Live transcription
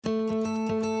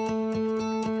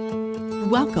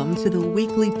Welcome to the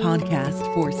weekly podcast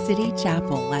for City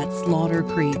Chapel at Slaughter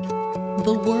Creek,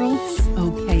 the world's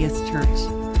okayest church,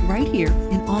 right here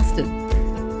in Austin.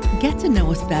 Get to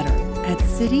know us better at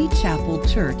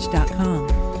citychapelchurch.com.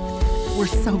 We're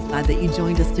so glad that you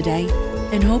joined us today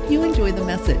and hope you enjoy the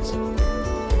message.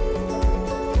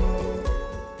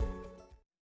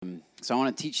 So I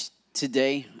want to teach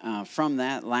today from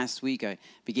that. Last week I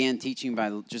began teaching by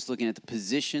just looking at the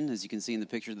position, as you can see in the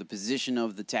picture, the position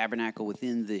of the tabernacle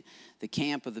within the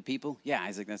camp of the people. Yeah,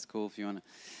 Isaac, that's cool if you want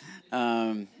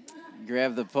to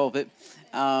grab the pulpit.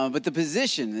 But the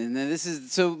position, and this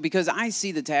is, so because I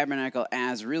see the tabernacle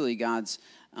as really God's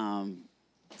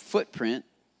footprint.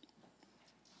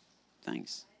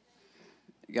 Thanks.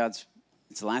 It's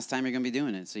the last time you're going to be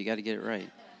doing it, so you got to get it right.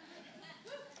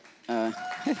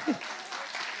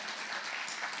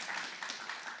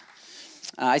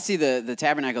 I see the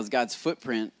tabernacle as God's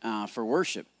footprint for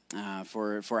worship,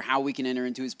 for how we can enter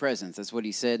into His presence. That's what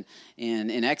He said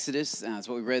in Exodus. That's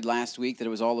what we read last week, that it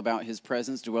was all about His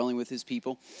presence, dwelling with His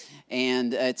people.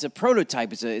 And it's a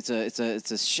prototype. It's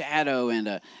a shadow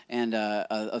and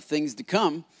of things to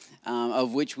come.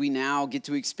 Of which we now get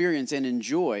to experience and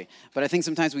enjoy. But I think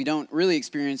sometimes we don't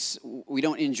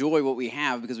enjoy what we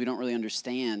have because we don't really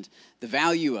understand the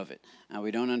value of it.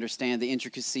 We don't understand the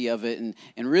intricacy of it. And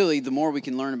really, the more we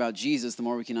can learn about Jesus, the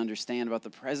more we can understand about the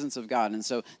presence of God. And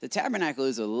so the tabernacle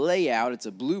is a layout, it's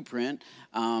a blueprint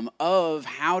of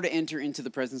how to enter into the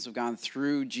presence of God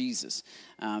through Jesus.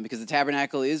 Because the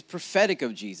tabernacle is prophetic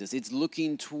of Jesus. It's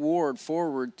looking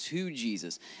forward to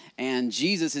Jesus. And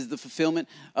Jesus is the fulfillment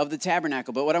of the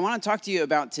tabernacle. But what I want to talk to you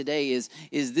about today is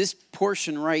this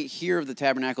portion right here of the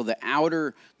tabernacle, the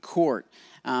outer court.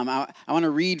 I want to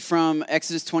read from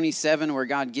Exodus 27 where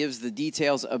God gives the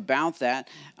details about that.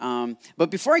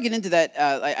 But before I get into that,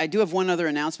 I do have one other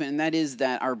announcement, and that is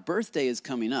that our birthday is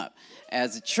coming up.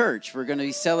 As a church, we're going to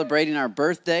be celebrating our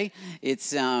birthday.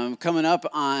 It's coming up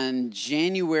on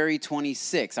January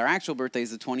 26th. Our actual birthday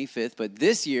is the 25th, but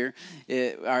this year,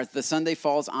 the Sunday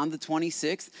falls on the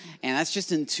 26th, and that's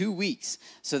just in 2 weeks.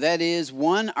 So that is,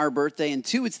 1, our birthday, and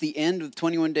 2, it's the end of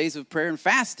 21 days of prayer and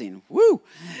fasting. Woo!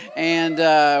 And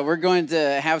we're going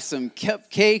to have some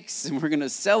cupcakes, and we're going to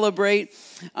celebrate.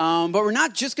 But we're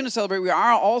not just going to celebrate. We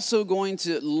are also going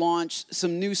to launch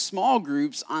some new small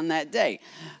groups on that day.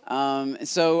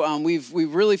 So we've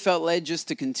really felt led just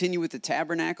to continue with the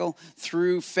tabernacle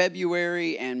through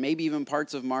February and maybe even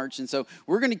parts of March. And so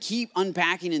we're going to keep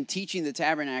unpacking and teaching the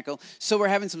tabernacle. So we're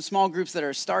having some small groups that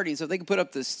are starting. So if they can put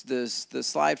up the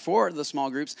slide for the small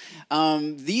groups.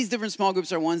 These different small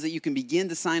groups are ones that you can begin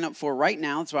to sign up for right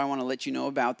now. That's why I want to let you know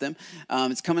about them.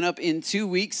 It's coming up in 2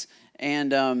 weeks.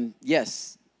 And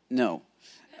yes, no.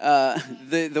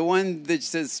 The one that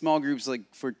says small groups, like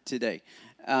for today.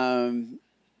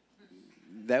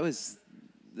 That was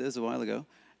a while ago.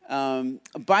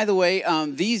 By the way,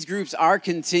 these groups are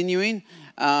continuing.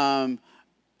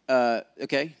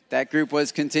 Okay, that group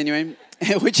was continuing,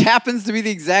 which happens to be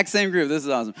the exact same group. This is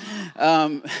awesome.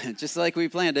 Just like we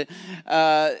planned it.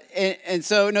 And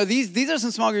so, no, these are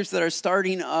some small groups that are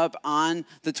starting up on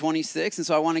the 26th. And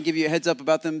so I want to give you a heads up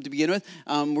about them to begin with.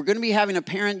 We're going to be having a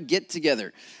parent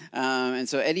get-together. And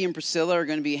so Eddie and Priscilla are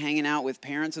going to be hanging out with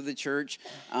parents of the church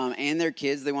and their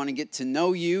kids. They want to get to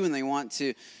know you, and they want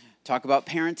to talk about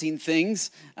parenting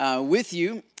things with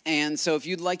you. And so if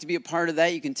you'd like to be a part of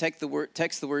that, you can text the word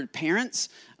parents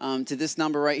to this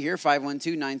number right here,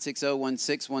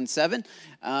 512-960-1617.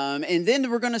 And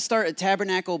then we're going to start a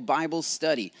Tabernacle Bible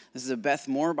study. This is a Beth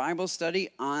Moore Bible study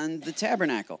on the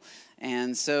Tabernacle.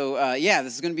 And so,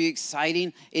 this is going to be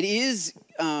exciting. It is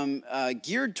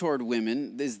geared toward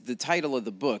women, is the title of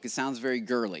the book. It sounds very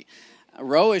girly.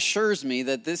 Roe assures me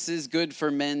that this is good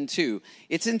for men too.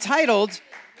 It's entitled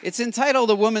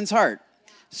A Woman's Heart.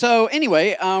 So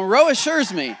anyway, Roe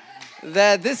assures me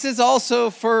that this is also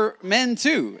for men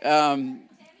too.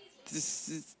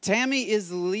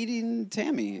 Tammy's leading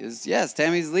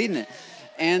it.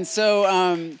 And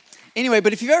so anyway,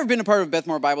 but if you've ever been a part of Beth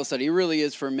Moore Bible Study, it really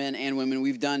is for men and women.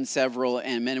 We've done several,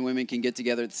 and men and women can get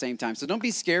together at the same time. So don't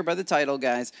be scared by the title,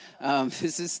 guys.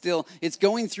 It's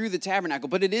going through the tabernacle,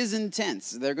 but it is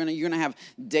intense. You're gonna have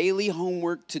daily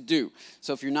homework to do.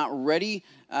 So if you're not ready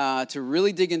to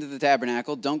really dig into the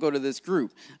tabernacle, don't go to this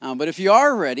group. But if you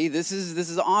are ready, this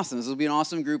is awesome. This will be an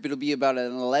awesome group. It'll be about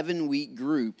an 11-week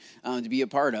group to be a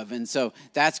part of. And so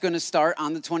that's going to start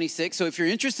on the 26th. So if you're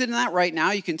interested in that right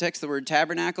now, you can text the word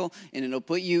tabernacle, and it'll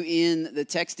put you in the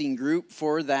texting group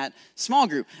for that small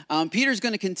group. Peter's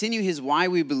going to continue his Why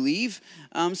We Believe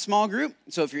small group.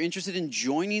 So if you're interested in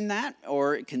joining that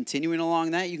or continuing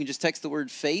along that, you can just text the word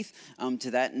faith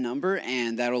to that number,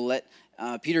 and that'll let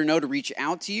Peter know to reach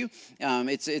out to you.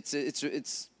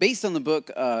 It's based on the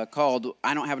book called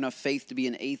 "I Don't Have Enough Faith to Be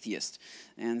an Atheist."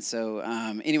 And so,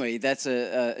 anyway, that's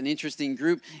an interesting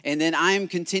group. And then I'm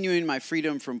continuing my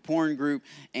Freedom from Porn group.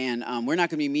 And we're not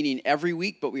going to be meeting every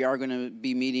week, but we are going to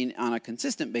be meeting on a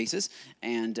consistent basis.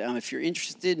 And if you're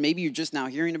interested, maybe you're just now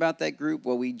hearing about that group.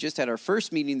 Well, we just had our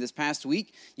first meeting this past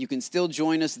week. You can still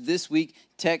join us this week.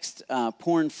 Text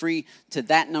porn free to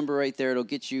that number right there. It'll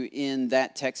get you in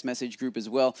that text message group as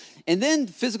well. And then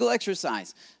physical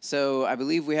exercise. So I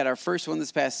believe we had our first one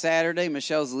this past Saturday.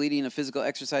 Michelle's leading a physical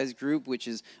exercise group, which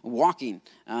is walking.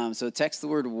 So text the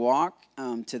word walk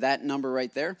to that number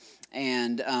right there.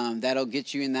 And that'll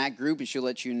get you in that group, and she'll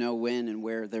let you know when and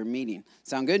where they're meeting.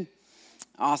 Sound good?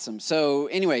 Awesome. So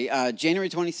anyway, January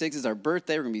 26th is our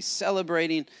birthday. We're going to be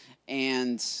celebrating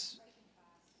and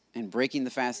breaking the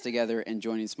fast together and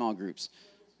joining small groups.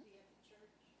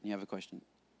 You have a question?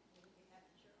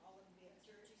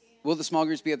 Will the small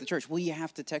groups be at the church? Well, you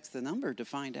have to text the number to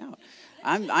find out.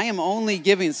 I am only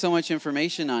giving so much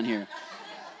information on here.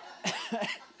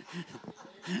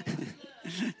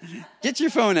 Get your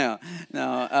phone out.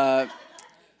 No.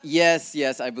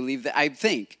 Yes, I believe that. I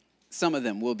think some of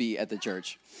them will be at the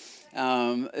church.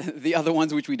 The other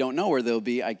ones, which we don't know where they'll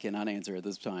be, I cannot answer at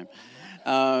this time.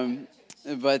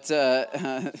 But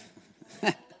the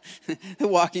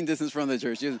walking distance from the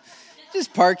church.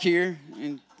 Just park here,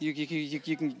 and you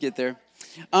can get there.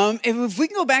 If we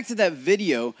can go back to that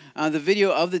video, the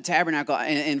video of the tabernacle,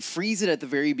 and freeze it at the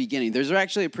very beginning. There's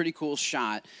actually a pretty cool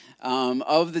shot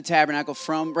of the tabernacle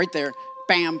from right there.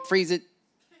 Bam, freeze it.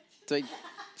 So,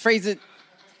 freeze it.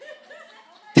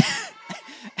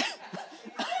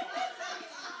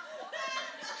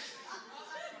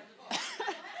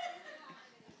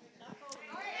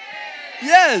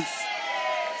 Yes.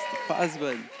 It's the pause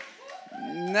button.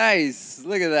 Nice.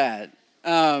 Look at that.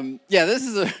 This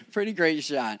is a pretty great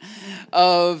shot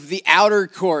of the outer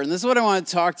court. And this is what I want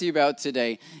to talk to you about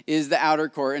today, is the outer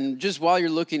court. And just while you're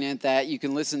looking at that, you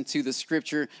can listen to the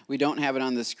scripture. We don't have it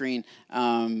on the screen,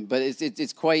 but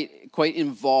it's quite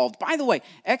involved. By the way,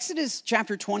 Exodus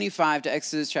chapter 25 to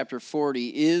Exodus chapter 40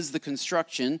 is the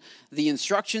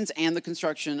instructions and the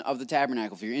construction of the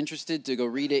tabernacle. If you're interested to go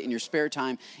read it in your spare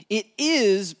time, it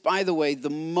is, by the way, the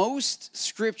most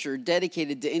scripture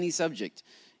dedicated to any subject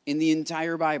in the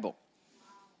entire Bible.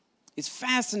 It's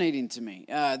fascinating to me.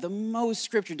 The most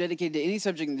scripture dedicated to any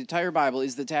subject in the entire Bible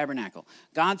is the tabernacle.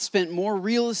 God spent more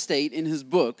real estate in his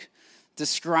book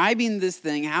describing this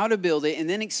thing, how to build it, and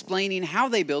then explaining how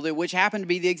they build it, which happened to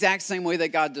be the exact same way that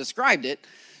God described it.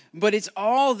 But it's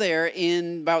all there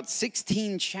in about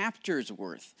 16 chapters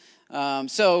worth.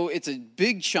 So it's a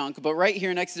big chunk, but right here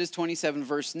in Exodus 27,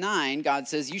 verse 9, God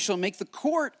says, "You shall make the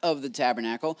court of the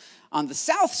tabernacle on the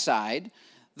south side.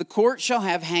 The court shall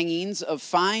have hangings of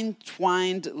fine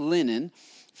twined linen.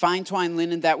 Fine twined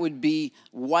linen, that would be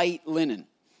white linen.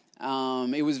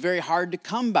 It was very hard to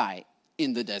come by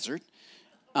in the desert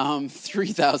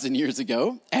 3,000 years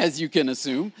ago, as you can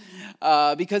assume,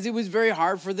 because it was very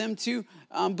hard for them to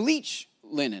bleach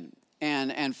linen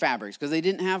and fabrics, because they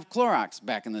didn't have Clorox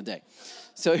back in the day.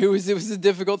 So it was a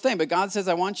difficult thing. But God says,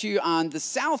 I want you on the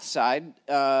south side.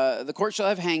 The court shall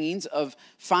have hangings of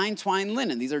fine twined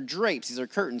linen. These are drapes. These are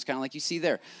curtains, kind of like you see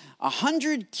there.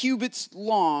 100 cubits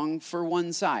long for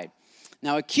one side.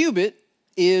 Now, a cubit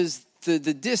is the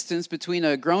distance between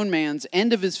a grown man's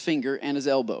end of his finger and his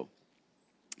elbow.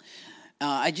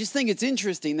 I just think it's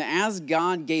interesting that as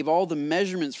God gave all the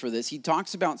measurements for this, he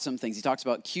talks about some things. He talks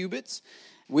about cubits,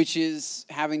 which is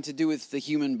having to do with the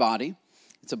human body.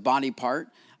 It's a body part.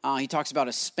 He talks about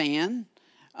a span,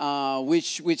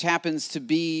 which happens to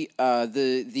be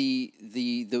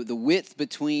the width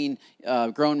between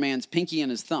a grown man's pinky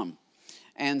and his thumb.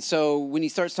 And so when he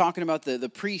starts talking about the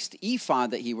priest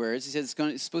ephod that he wears, he says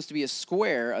it's supposed to be a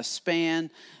square, a span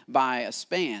by a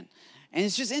span. And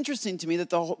it's just interesting to me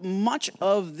that much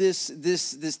of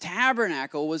this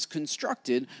tabernacle was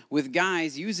constructed with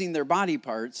guys using their body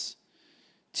parts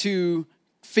to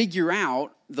figure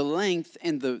out the length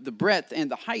and the breadth and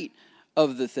the height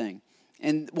of the thing.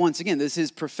 And once again, this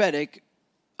is prophetic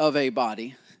of a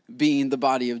body being the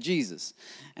body of Jesus.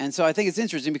 And so I think it's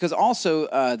interesting because also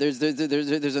there's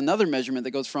another measurement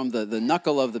that goes from the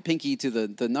knuckle of the pinky to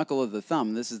the knuckle of the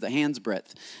thumb. This is the hand's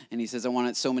breadth. And he says, I want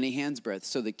it so many hands breadth.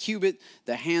 So the cubit,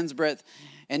 the hand's breadth.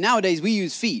 And nowadays we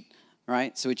use feet,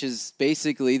 right? So which is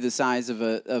basically the size of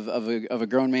a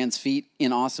grown man's feet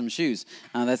in awesome shoes.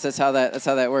 That's how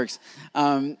that works.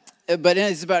 But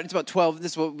it's about 12.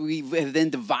 This is what we have then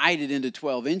divided into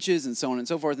 12 inches and so on and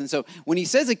so forth. And so when he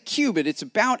says a cubit, it's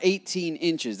about 18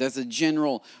 inches. That's a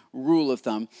general rule of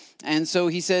thumb. And so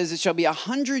he says it shall be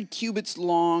 100 cubits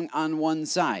long on one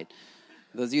side.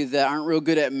 Those of you that aren't real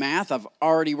good at math, I've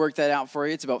already worked that out for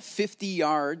you. It's about 50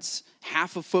 yards,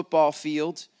 half a football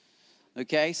field.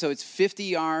 Okay, so it's 50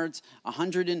 yards,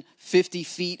 150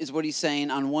 feet is what he's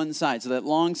saying on one side. So that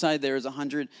long side there is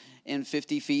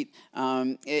 150 feet.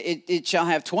 It shall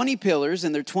have 20 pillars,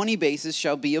 and their 20 bases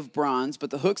shall be of bronze,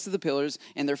 but the hooks of the pillars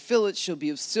and their fillets shall be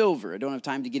of silver. I don't have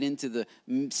time to get into the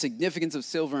significance of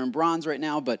silver and bronze right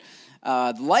now, but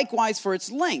likewise for its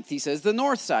length, he says the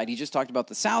north side. He just talked about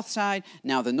the south side.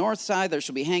 Now the north side, there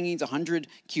shall be hangings 100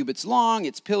 cubits long,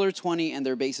 its pillar 20, and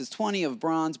their bases 20 of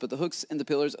bronze, but the hooks and the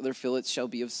pillars of their fillets shall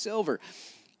be of silver.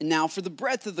 And now for the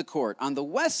breadth of the court, on the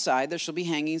west side there shall be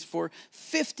hangings for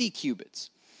 50 cubits.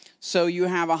 So you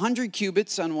have 100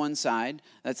 cubits on one side,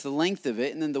 that's the length of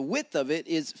it, and then the width of it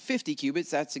is 50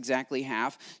 cubits, that's exactly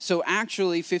half. So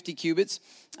actually 50 cubits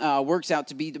works out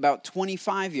to be about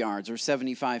 25 yards or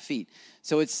 75 feet.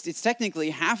 So it's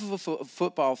technically half of a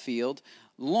football field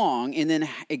long and then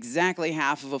exactly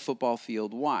half of a football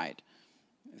field wide,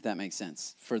 if that makes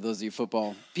sense, for those of you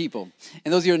football people.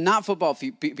 And those of you who are not football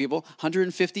people,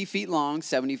 150 feet long,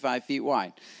 75 feet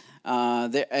wide.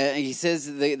 He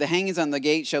says the hangings on the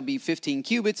gate shall be 15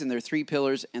 cubits, and their 3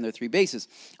 pillars and their 3 bases.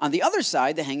 On the other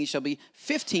side, the hangings shall be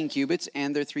 15 cubits,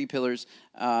 and their 3 pillars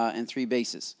and 3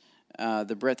 bases.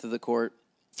 The breadth of the court.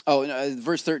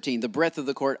 Verse 13, the breadth of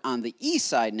the court on the east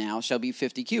side now shall be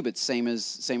 50 cubits, same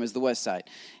as the west side.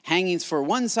 Hangings for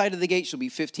one side of the gate shall be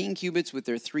 15 cubits with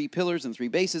their 3 pillars and 3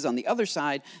 bases. On the other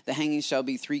side, the hangings shall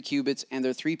be 3 cubits and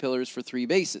their 3 pillars for 3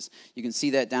 bases. You can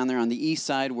see that down there on the east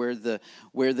side where the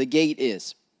gate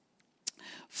is.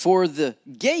 For the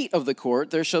gate of the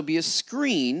court, there shall be a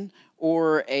screen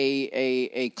or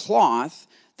a cloth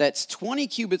that's 20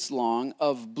 cubits long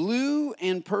of blue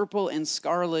and purple and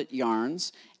scarlet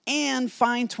yarns and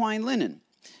fine twined linen,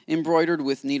 embroidered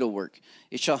with needlework.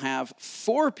 It shall have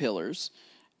 4 pillars,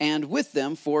 and with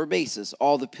them 4 bases.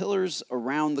 All the pillars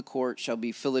around the court shall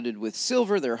be filleted with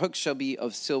silver. Their hooks shall be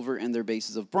of silver, and their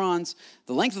bases of bronze.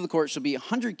 The length of the court shall be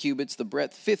 100 cubits, the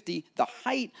breadth 50, the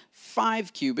height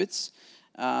 5 cubits.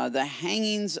 The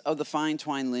hangings of the fine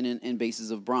twined linen and bases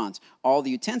of bronze. All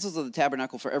the utensils of the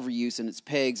tabernacle for every use, and its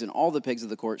pegs, and all the pegs of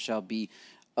the court shall be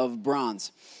of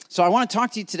bronze. So I want to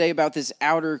talk to you today about this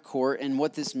outer court and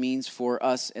what this means for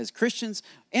us as Christians,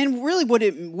 and really what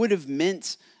it would have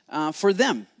meant for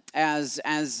them as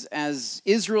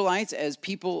Israelites, as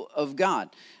people of God.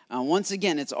 Once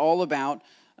again, it's all about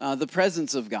the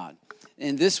presence of God.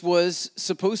 And this was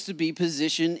supposed to be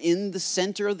positioned in the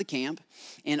center of the camp.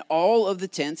 And all of the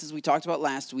tents, as we talked about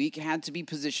last week, had to be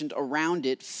positioned around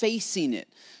it, facing it.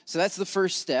 So that's the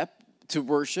first step to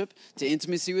worship, to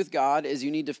intimacy with God, is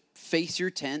you need to face your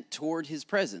tent toward his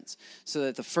presence. So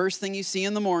that the first thing you see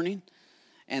in the morning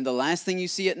and the last thing you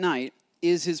see at night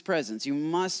is his presence. You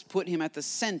must put him at the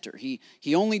center. He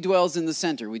only dwells in the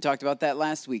center. We talked about that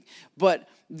last week. But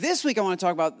this week I want to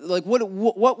talk about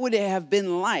what would it have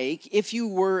been like if you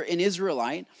were an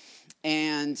Israelite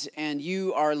and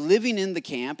you are living in the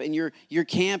camp, and your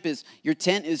tent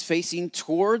is facing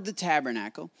toward the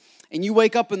tabernacle, and you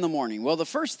wake up in the morning. Well, the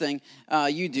first thing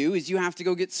you do is you have to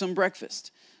go get some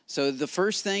breakfast. So the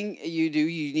first thing you do,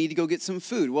 you need to go get some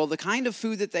food. Well, the kind of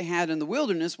food that they had in the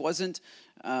wilderness wasn't.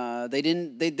 They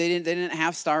didn't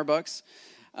have Starbucks,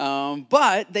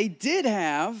 but they did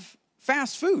have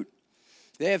fast food.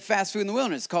 They have fast food in the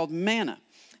wilderness. It's called manna.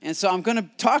 And so I'm going to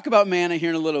talk about manna here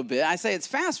in a little bit. I say it's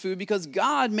fast food because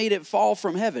God made it fall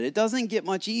from heaven. It doesn't get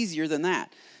much easier than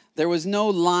that. There was no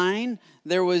line.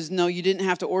 You didn't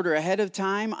have to order ahead of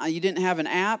time. You didn't have an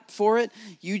app for it.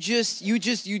 You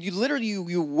literally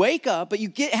wake up, but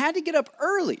you had to get up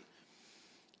early.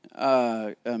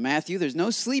 Matthew, there's no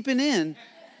sleeping in.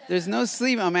 There's no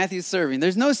sleep. Oh, Matthew's serving.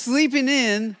 There's no sleeping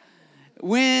in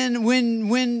when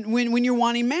you're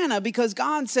wanting manna, because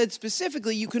God said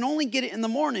specifically you can only get it in the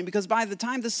morning, because by the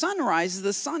time the sun rises,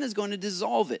 the sun is going to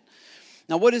dissolve it.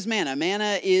 Now, what is manna?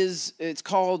 Manna it's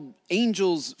called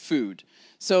angel's food.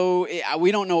 So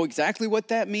we don't know exactly what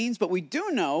that means, but we do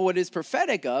know what it's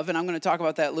prophetic of, and I'm going to talk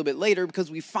about that a little bit later,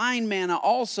 because we find manna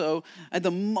also at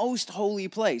the most holy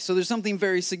place. So there's something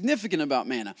very significant about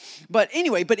manna. But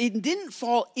anyway, it didn't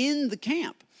fall in the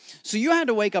camp. So you had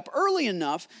to wake up early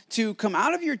enough to come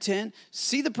out of your tent,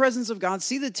 see the presence of God,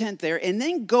 see the tent there, and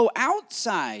then go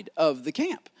outside of the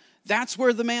camp. that's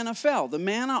where the manna fell. The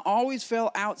manna always fell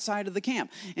outside of the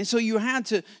camp. And so you had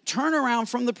to turn around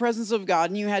from the presence of God,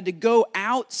 and you had to go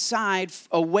outside,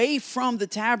 away from the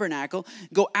tabernacle,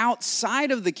 go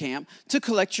outside of the camp to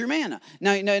collect your manna.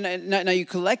 Now you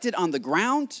collect it on the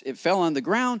ground. It fell on the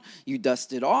ground. You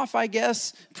dust it off, I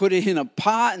guess, put it in a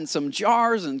pot and some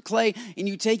jars and clay, and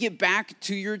you take it back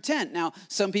to your tent. Now,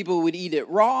 some people would eat it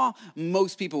raw.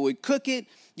 Most people would cook it.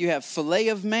 You have filet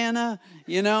of manna,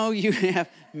 you have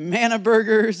manna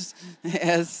burgers,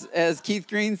 as Keith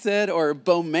Green said, or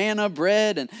manna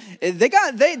bread, and they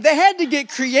had to get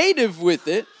creative with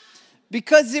it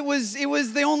because it was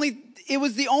the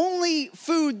only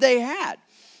food they had,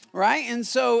 right? And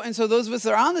so those of us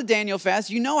that are on the Daniel fast,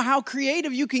 you know how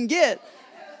creative you can get.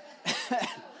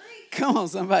 Come on,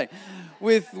 somebody,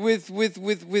 with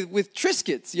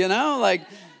Triscuits, like.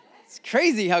 It's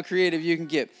crazy how creative you can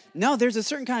get. No, there's a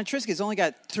certain kind of Triscuit. It's only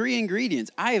got 3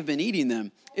 ingredients. I have been eating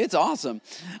them. It's awesome.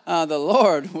 The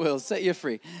Lord will set you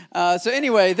free. So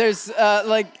anyway, there's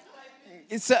because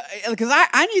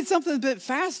I need something a bit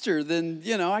faster than,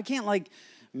 I can't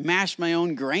mash my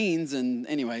own grains. And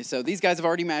anyway, so these guys have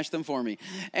already mashed them for me.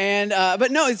 And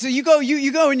but no, so you go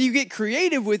and you get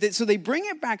creative with it. So they bring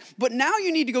it back. But now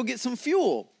you need to go get some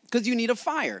fuel, because you need a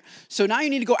fire. So now you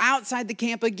need to go outside the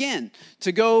camp again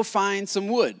to go find some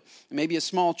wood. Maybe a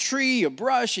small tree, a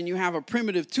brush, and you have a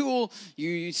primitive tool.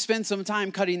 You spend some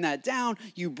time cutting that down.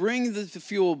 You bring the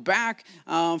fuel back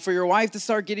for your wife to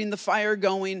start getting the fire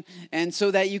going, and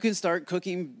so that you can start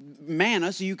cooking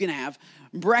manna so you can have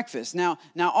breakfast. Now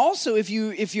also, if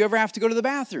you ever have to go to the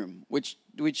bathroom, which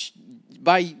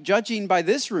by judging by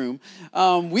this room,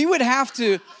 we would have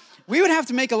to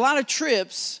make a lot of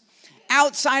trips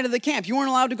outside of the camp. You weren't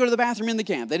allowed to go to the bathroom in the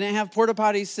camp. They didn't have porta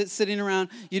potties sitting around.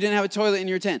 You didn't have a toilet in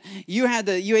your tent. You had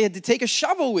to take a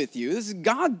shovel with you.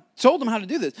 God told them how to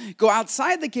do this. Go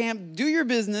outside the camp, do your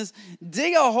business,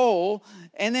 dig a hole,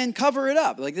 and then cover it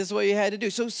up. This is what you had to do.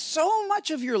 So much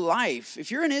of your life,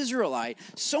 if you're an Israelite,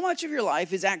 so much of your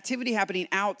life is activity happening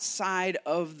outside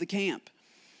of the camp.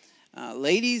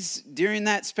 Ladies, during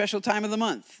that special time of the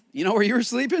month, you know where you were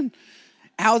sleeping?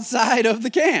 Outside of the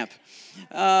camp.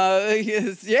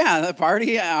 The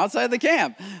party outside the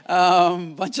camp.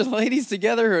 Bunch of ladies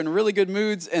together who are in really good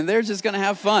moods, and they're just going to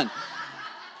have fun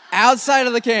outside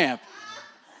of the camp.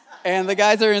 And the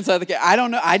guys are inside the camp. I don't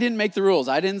know. I didn't make the rules.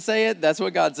 I didn't say it. That's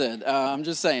what God said. I'm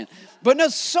just saying. But no,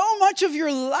 so much of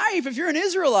your life, if you're an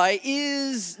Israelite,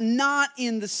 is not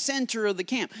in the center of the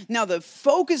camp. Now, the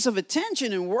focus of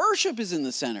attention and worship is in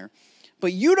the center,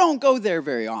 but you don't go there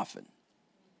very often.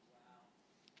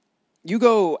 You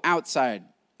go outside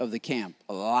of the camp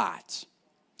a lot.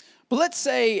 But let's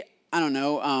say, I don't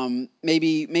know,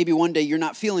 maybe one day you're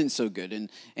not feeling so good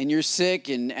and you're sick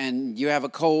and you have a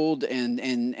cold and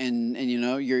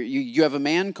you have a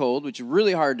man cold, which is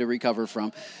really hard to recover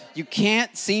from. You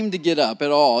can't seem to get up at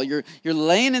all. You're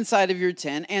laying inside of your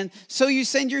tent, and so you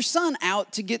send your son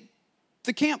out to get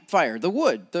the campfire, the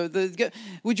wood.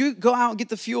 Would you go out and get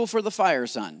the fuel for the fire,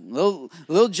 son?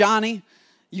 Little Johnny.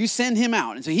 You send him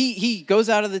out. And so he goes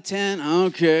out of the tent.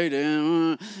 Okay,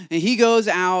 and he goes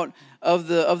out of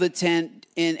the tent,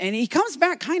 and he comes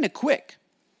back kind of quick.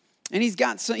 And he's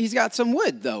got some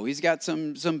wood, though. He's got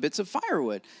some bits of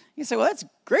firewood. You say, well, that's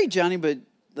great, Johnny, but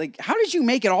how did you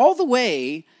make it all the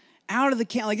way out of the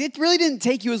camp? It really didn't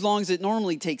take you as long as it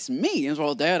normally takes me. And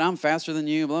well, Dad, I'm faster than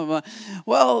you, blah, blah, blah.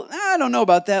 Well, I don't know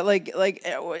about that.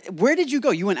 Where did you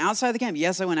go? You went outside the camp?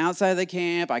 Yes, I went outside the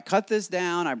camp. I cut this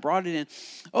down. I brought it in.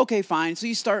 Okay, fine. So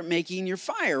you start making your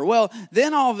fire. Well,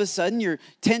 then all of a sudden your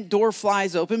tent door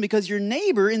flies open because your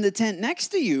neighbor in the tent next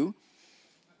to you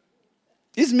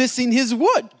is missing his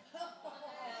wood.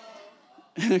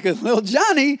 Because little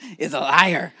Johnny is a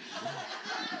liar.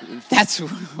 That's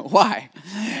why.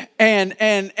 And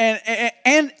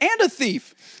a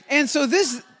thief. And so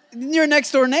this, your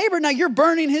next door neighbor, now you're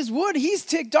burning his wood. He's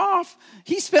ticked off.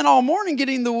 He spent all morning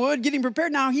getting the wood, getting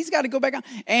prepared. Now he's got to go back on.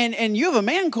 And you have a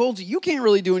man cold, so you can't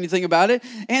really do anything about it.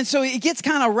 And so it gets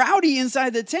kind of rowdy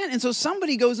inside the tent. And so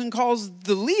somebody goes and calls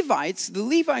the Levites. The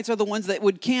Levites are the ones that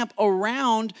would camp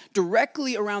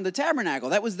directly around the tabernacle.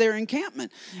 That was their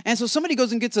encampment. And so somebody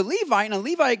goes and gets a Levite, and a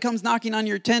Levite comes knocking on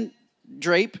your tent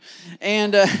drape,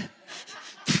 and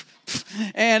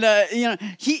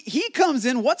he comes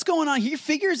in. What's going on? He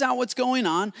figures out what's going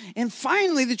on, and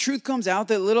finally the truth comes out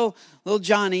that little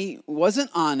Johnny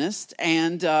wasn't honest,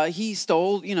 and he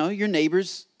stole your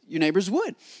neighbor's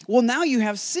wood. Well, now you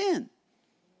have sin.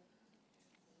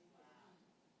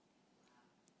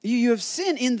 You have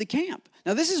sin in the camp.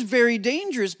 Now, this is very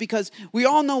dangerous because we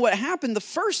all know what happened the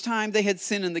first time they had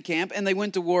sin in the camp and they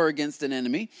went to war against an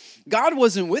enemy. God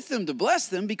wasn't with them to bless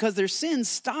them because their sin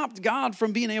stopped God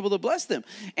from being able to bless them.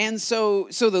 And so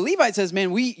the Levite says,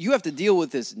 man, you have to deal with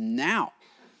this now.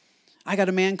 I got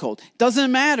a man cold.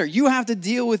 Doesn't matter. You have to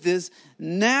deal with this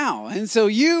now. And so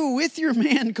you, with your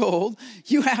man cold,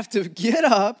 you have to get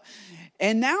up.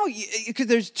 And now, because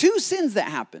there's two sins that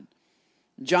happen.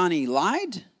 Johnny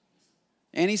lied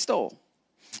and he stole.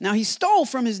 Now, he stole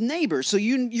from his neighbor, so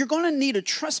you're going to need a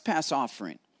trespass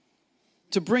offering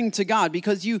to bring to God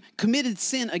because you committed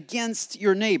sin against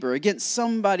your neighbor, against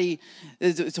somebody.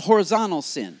 It's a horizontal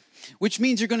sin, which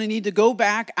means you're going to need to go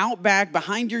back, out back,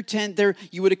 behind your tent there.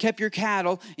 You would have kept your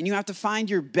cattle, and you have to find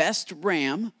your best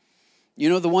ram. You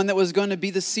know, the one that was going to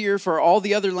be the seer for all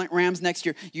the other rams next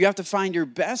year. You have to find your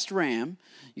best ram.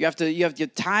 You have to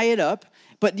tie it up.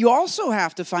 But you also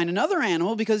have to find another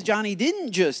animal because Johnny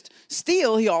didn't just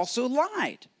steal, he also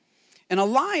lied. And a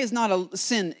lie is not a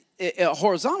sin, a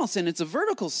horizontal sin, it's a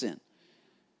vertical sin.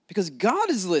 Because God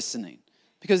is listening.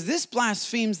 Because this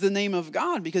blasphemes the name of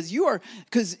God. Because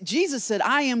Jesus said,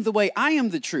 I am the way, I am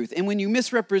the truth. And when you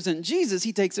misrepresent Jesus,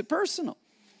 he takes it personal.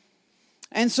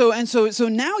 And so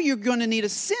now you're going to need a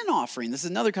sin offering. This is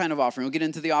another kind of offering. We'll get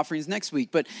into the offerings next week.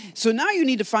 But so now you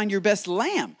need to find your best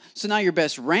lamb. So now your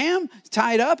best ram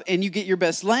tied up, and you get your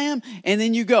best lamb, and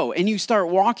then you go and you start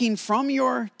walking from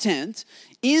your tent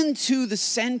into the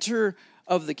center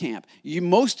of the camp.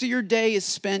 Most of your day is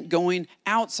spent going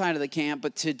outside of the camp,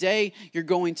 but today you're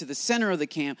going to the center of the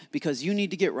camp because you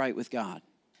need to get right with God.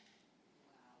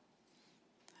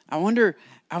 I wonder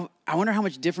how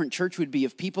much different church would be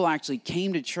if people actually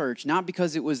came to church, not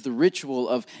because it was the ritual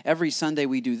of every Sunday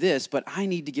we do this, but I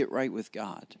need to get right with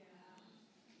God.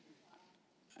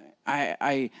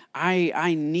 I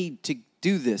need to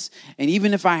do this. And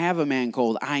even if I have a man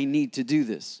cold, I need to do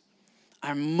this.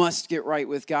 I must get right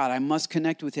with God. I must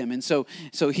connect with him. And so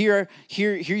here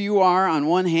you are. On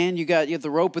one hand, you have the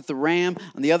rope with the ram.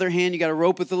 On the other hand, you got a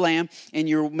rope with the lamb. And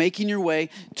you're making your way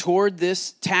toward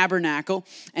this tabernacle.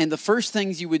 And the first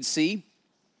things you would see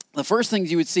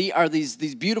are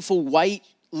these beautiful white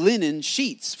linen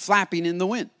sheets flapping in the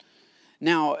wind.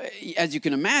 Now, as you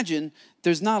can imagine,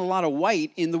 there's not a lot of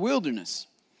white in the wilderness.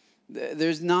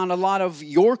 There's not a lot of,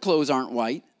 your clothes aren't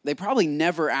white. They probably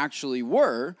never actually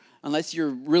were, unless you're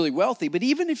really wealthy. But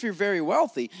even if you're very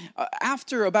wealthy,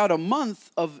 after about a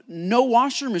month of no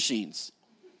washer machines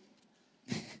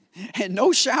and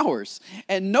no showers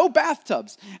and no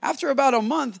bathtubs, after about a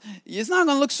month, it's not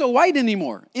going to look so white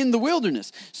anymore in the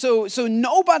wilderness. So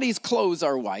nobody's clothes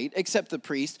are white except the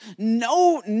priest.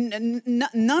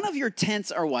 None of your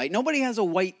tents are white. Nobody has a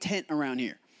white tent around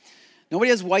here. Nobody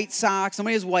has white socks.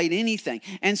 Nobody has white anything.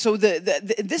 And so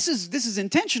this is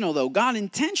intentional, though. God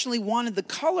intentionally wanted the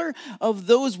color of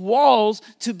those walls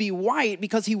to be white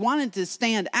because he wanted to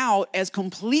stand out as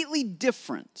completely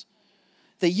different.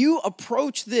 That you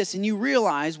approach this and you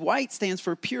realize white stands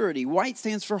for purity. White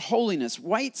stands for holiness.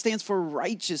 White stands for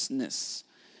righteousness.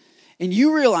 And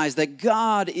you realize that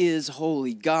God is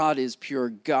holy. God is pure.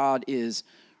 God is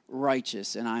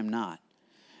righteous, and I'm not.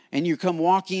 And you come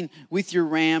walking with your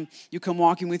ram, you come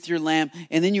walking with your lamb,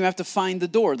 and then you have to find the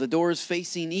door. The door is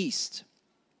facing east,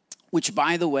 which,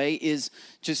 by the way, is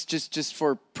just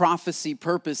for prophecy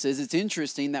purposes. It's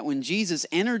interesting that when Jesus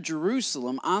entered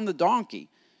Jerusalem on the donkey,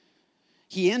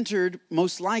 he entered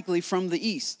most likely from the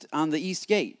east, on the east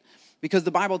gate. Because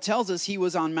the Bible tells us he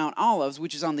was on Mount Olives,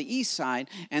 which is on the east side,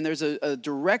 and there's a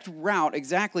direct route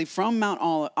exactly from Mount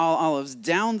Olives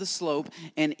down the slope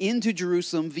and into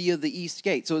Jerusalem via the east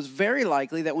gate. So it's very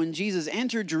likely that when Jesus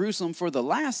entered Jerusalem for the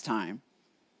last time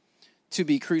to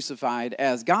be crucified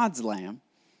as God's lamb,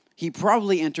 he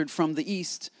probably entered from the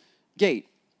east gate.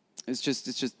 It's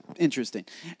just interesting.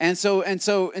 And so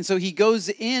he goes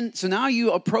in. So now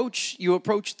you approach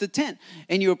the tent,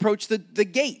 and you approach the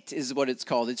gate is what it's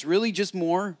called. It's really just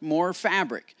more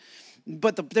fabric.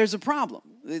 But there's a problem.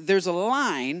 There's a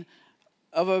line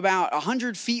of about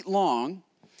 100 feet long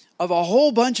of a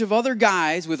whole bunch of other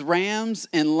guys with rams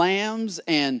and lambs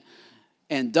and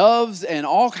doves and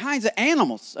all kinds of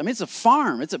animals. I mean, it's a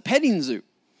farm. It's a petting zoo.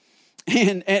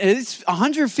 And it's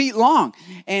 100 feet long.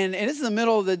 And it's in the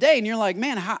middle of the day. And you're like,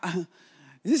 man,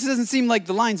 this doesn't seem like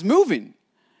the line's moving.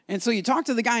 And so you talk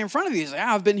to the guy in front of you. He's like,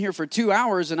 I've been here for 2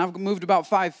 hours and I've moved about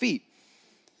 5 feet.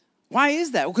 Why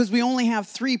is that? Well, because we only have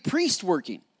 3 priests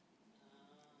working.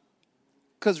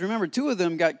 Because remember, 2 of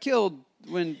them got killed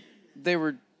when they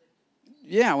were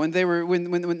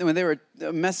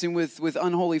messing with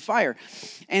unholy fire.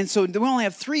 And so we only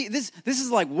have 3. This is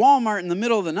like Walmart in the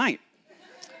middle of the night.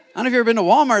 I don't know if you've ever been to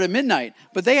Walmart at midnight,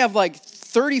 but they have like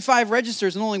 35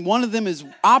 registers and only one of them is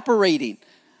operating,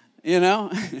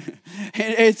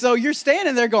 and so you're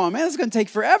standing there going, man, it's going to take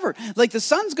forever. Like the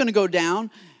sun's going to go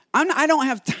down. I don't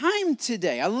have time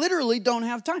today. I literally don't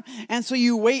have time. And so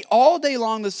you wait all day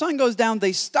long. The sun goes down.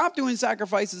 They stop doing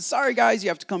sacrifices. Sorry, guys, you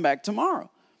have to come back tomorrow.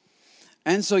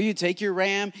 And so you take your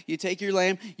ram, you take your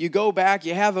lamb, you go back,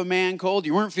 you have a man cold,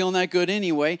 you weren't feeling that good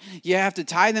anyway, you have to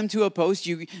tie them to a post,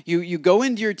 you go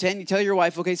into your tent, you tell your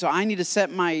wife, okay, so I need to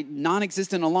set my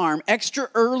non-existent alarm extra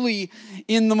early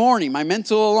in the morning, my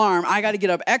mental alarm, I got to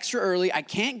get up extra early, I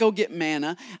can't go get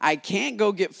manna, I can't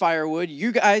go get firewood,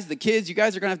 you guys, the kids, you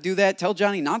guys are going to have to do that, tell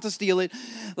Johnny not to steal it,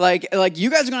 like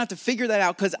you guys are going to have to figure that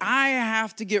out because I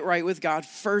have to get right with God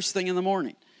first thing in the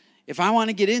morning. If I want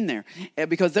to get in there,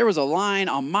 because there was a line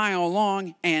a mile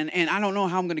long, and I don't know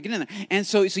how I'm going to get in there. And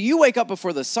so you wake up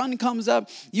before the sun comes up.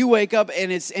 You wake up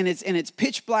and it's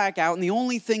pitch black out, and the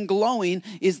only thing glowing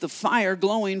is the fire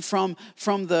glowing from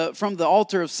the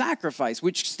altar of sacrifice,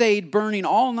 which stayed burning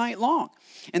all night long.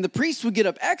 And the priest would get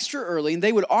up extra early, and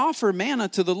they would offer manna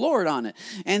to the Lord on it.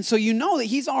 And so you know that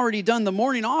he's already done the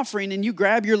morning offering, and you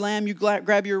grab your lamb, you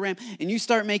grab your ram, and you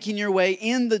start making your way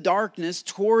in the darkness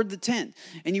toward the tent.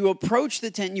 And you approach the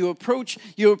tent, you approach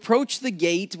the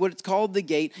gate, what it's called the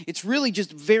gate. It's really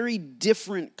just very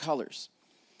different colors.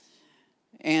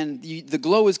 And the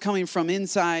glow is coming from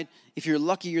inside. If you're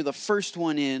lucky, you're the first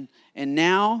one in. And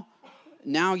now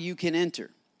you can enter.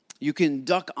 You can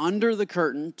duck under the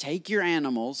curtain, take your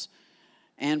animals,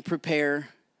 and prepare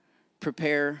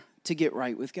to get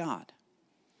right with God.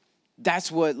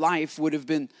 That's what life would have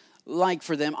been like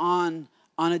for them on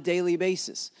a daily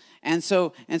basis. And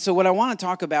so what I want to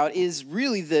talk about is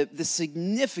really the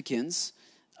significance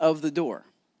of the door.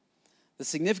 The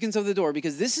significance of the door,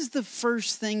 because this is the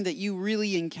first thing that you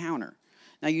really encounter.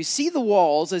 Now you see the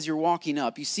walls as you're walking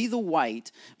up, you see the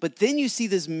white, but then you see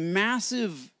this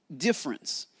massive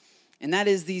difference. And that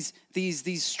is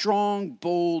these strong,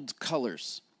 bold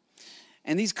colors.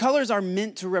 And these colors are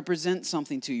meant to represent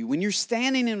something to you. When you're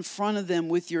standing in front of them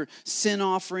with your sin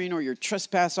offering or your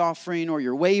trespass offering or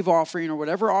your wave offering or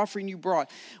whatever offering you brought,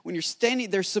 when you're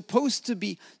standing, they're supposed to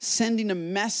be sending a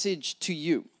message to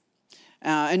you.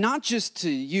 And not just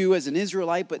to you as an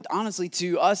Israelite, but honestly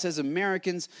to us as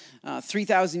Americans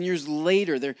 3,000 years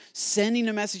later. They're sending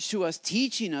a message to us,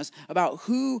 teaching us about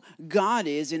who God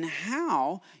is and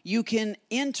how you can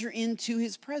enter into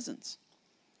his presence.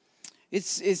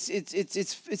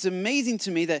 It's amazing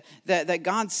to me that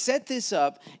God set this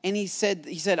up, and he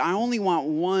said, I only want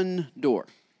one door.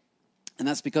 And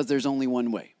that's because there's only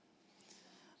one way.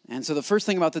 And so the first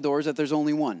thing about the door is that there's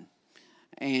only one.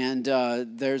 And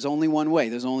there's only one way.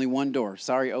 There's only one door.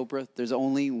 Sorry, Oprah. There's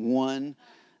only one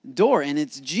door, and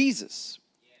it's Jesus.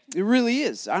 It really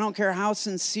is. I don't care how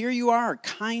sincere you are, or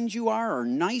kind you are, or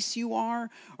nice you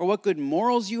are, or what good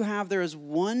morals you have. There is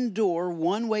one door,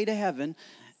 one way to heaven,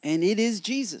 and it is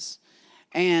Jesus.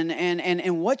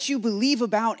 And what you believe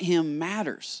about him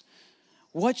matters.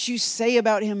 What you say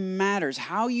about him matters.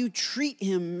 How you treat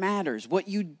him matters. What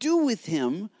you do with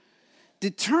him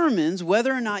determines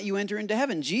whether or not you enter into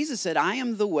heaven. Jesus said, I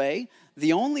am the way,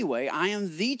 the only way. I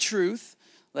am the truth.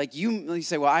 Like you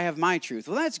say, well, I have my truth.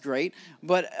 Well, that's great.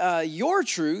 But your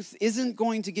truth isn't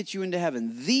going to get you into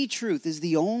heaven. The truth is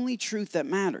the only truth that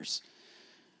matters.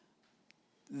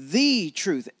 The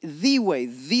truth, the way,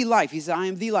 the life. He said, I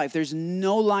am the life. There's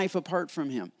no life apart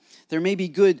from him. There may be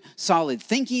good, solid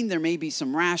thinking. There may be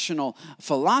some rational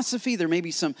philosophy. There may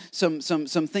be some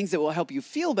things that will help you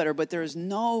feel better, but there is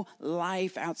no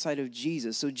life outside of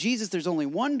Jesus. So Jesus, there's only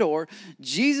one door.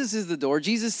 Jesus is the door.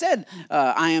 Jesus said,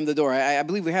 I am the door. I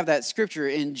believe we have that scripture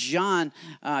in John,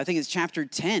 I think it's chapter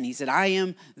 10. He said, I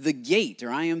am the gate, or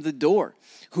I am the door.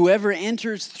 Whoever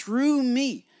enters through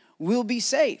me will be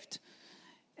saved.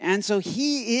 And so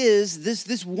he is,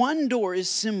 this one door is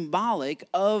symbolic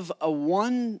of a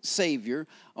one Savior,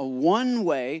 a one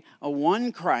way, a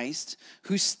one Christ,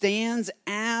 who stands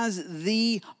as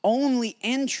the only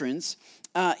entrance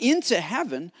into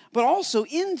heaven, but also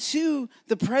into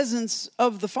the presence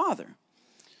of the Father.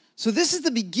 So this is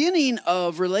the beginning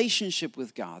of relationship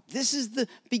with God. This is the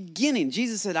beginning.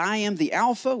 Jesus said, I am the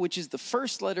Alpha, which is the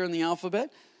first letter in the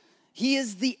alphabet. He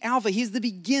is the Alpha. He's the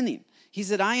beginning. He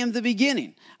said, I am the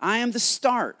beginning. I am the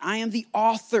start. I am the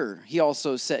author. He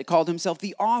also called himself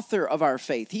the author of our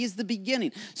faith. He is the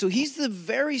beginning. So he's the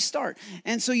very start.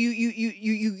 And so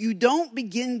you don't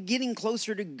begin getting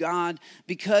closer to God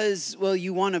because, well,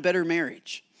 you want a better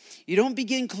marriage. You don't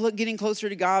begin getting closer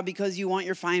to God because you want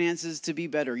your finances to be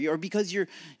better or because you're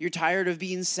tired of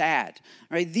being sad,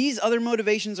 right? These other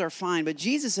motivations are fine, but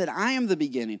Jesus said, I am the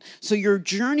beginning. So your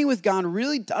journey with God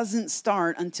really doesn't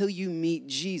start until you meet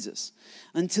Jesus,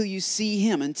 until you see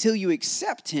him, until you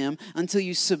accept him, until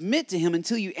you submit to him,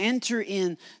 until you enter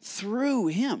in through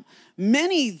him.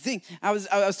 Many things. I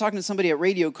was talking to somebody at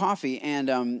Radio Coffee,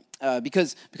 and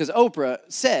because Oprah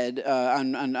said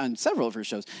on several of her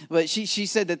shows, but she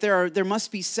said that there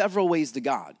must be several ways to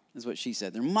God, is what she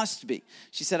said. There must be.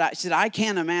 She said I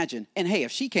can't imagine. And hey,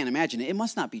 if she can't imagine it, it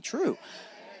must not be true.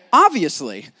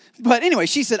 Obviously. But anyway,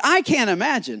 she said, I can't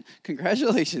imagine.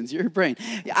 Congratulations, your brain.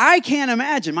 I can't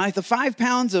imagine. The 5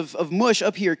 pounds of mush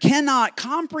up here cannot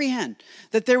comprehend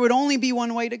that there would only be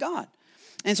one way to God.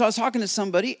 And so I was talking to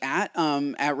somebody at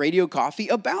Radio Coffee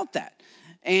about that.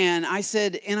 And I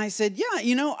said, yeah,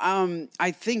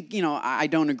 I think, I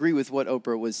don't agree with what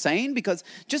Oprah was saying, because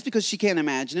just because she can't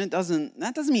imagine it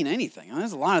that doesn't mean anything.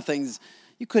 There's a lot of things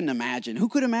you couldn't imagine. Who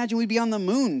could imagine we'd be on the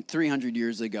moon 300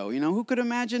 years ago? Who could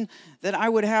imagine that I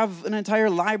would have an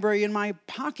entire library in my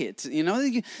pocket? There's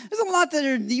a lot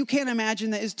that you can't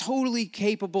imagine that is totally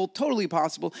capable, totally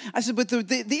possible. I said, but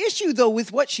the issue, though,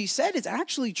 with what she said is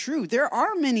actually true. There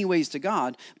are many ways to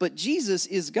God, but Jesus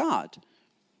is God.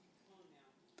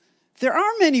 There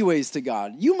are many ways to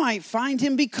God. You might find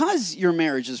him because your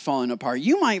marriage is falling apart.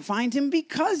 You might find him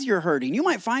because you're hurting. You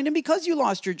might find him because you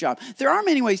lost your job. There are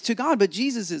many ways to God, but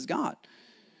Jesus is God.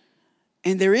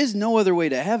 And there is no other way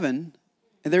to heaven,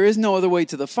 and there is no other way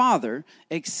to the Father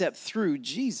except through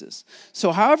Jesus.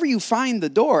 So however you find the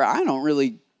door, I don't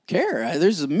really care.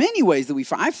 There's many ways that we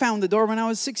find. I found the door when I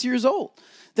was 6 years old.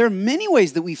 There are many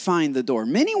ways that we find the door,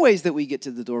 many ways that we get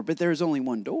to the door, but there's only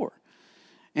one door.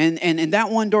 And that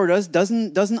one door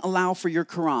doesn't allow for your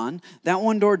Quran. That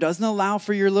one door doesn't allow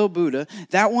for your little Buddha.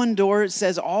 That one door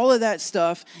says all of that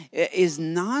stuff is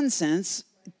nonsense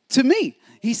to me.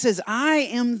 He says, I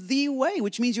am the way,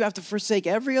 which means you have to forsake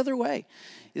every other way.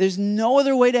 There's no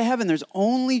other way to heaven. There's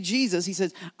only Jesus. He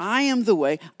says, I am the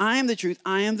way, I am the truth,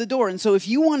 I am the door. And so if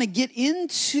you want to get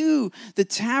into the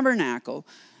tabernacle,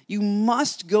 you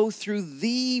must go through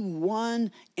the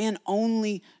one and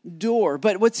only door.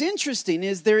 But what's interesting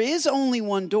is there is only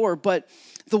one door, but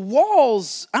the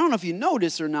walls, I don't know if you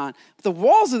notice or not, but the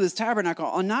walls of this tabernacle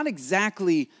are not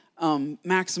exactly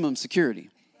maximum security.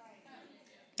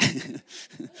 I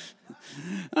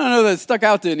don't know if that stuck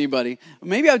out to anybody.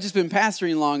 Maybe I've just been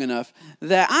pastoring long enough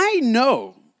that I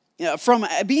know, from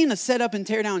being a set up and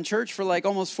tear down church for like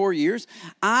almost 4 years,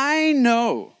 I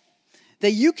know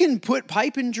that you can put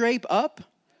pipe and drape up,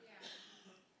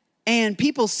 and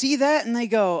people see that and they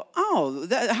go, oh,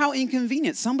 how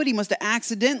inconvenient. Somebody must have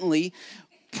accidentally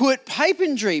put pipe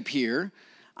and drape here.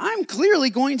 I'm clearly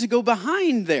going to go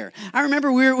behind there. I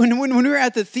remember when we were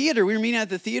at the theater, we were meeting at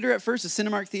the theater at first, the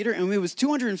Cinemark Theater, and it was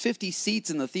 250 seats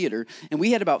in the theater, and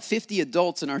we had about 50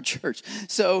 adults in our church.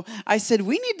 So I said,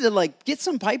 we need to get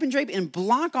some pipe and drape and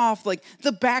block off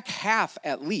the back half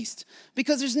at least,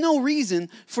 because there's no reason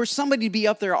for somebody to be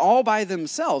up there all by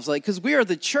themselves. Because we are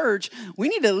the church, we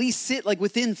need to at least sit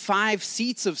within 5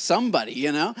 seats of somebody,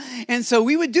 And so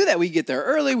we would do that. We'd get there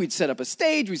early, we'd set up a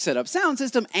stage, we'd set up sound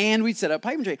system, and we'd set up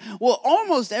pipe and drape. Well,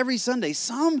 almost every Sunday,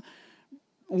 some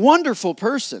wonderful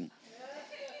person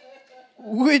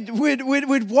would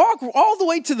walk all the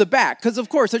way to the back, because of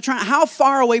course they're trying, how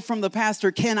far away from the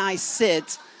pastor can I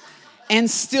sit and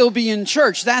still be in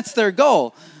church? That's their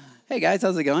goal. Hey guys,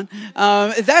 how's it going?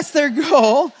 That's their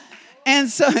goal.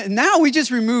 And so now we just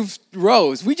removed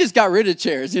rows. We just got rid of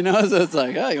chairs, So it's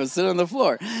like, oh, you'll sit on the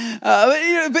floor.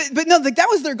 But no, that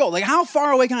was their goal. How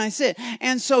far away can I sit?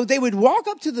 And so they would walk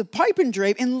up to the pipe and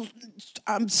drape, and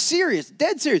I'm serious,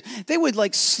 dead serious. They would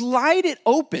slide it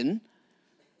open.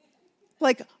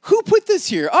 Who put this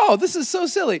here? Oh, this is so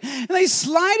silly. And they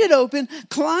slide it open,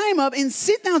 climb up, and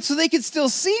sit down so they could still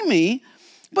see me.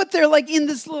 But they're in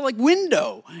this little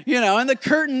window, and the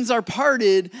curtains are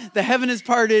parted, the heaven is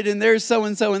parted, and there's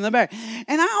so-and-so in the back.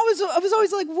 And I was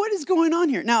always like, what is going on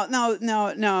here?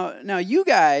 Now, you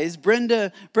guys,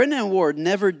 Brenda and Ward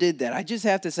never did that. I just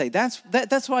have to say,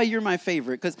 that's why you're my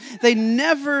favorite, because they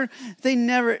never,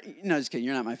 no, just kidding,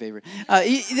 you're not my favorite.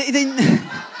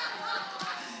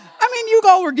 You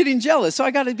all were getting jealous, so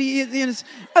I got to be,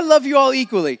 I love you all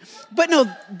equally. But no,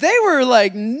 they were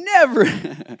never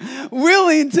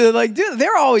willing to do it. They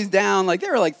were always down, they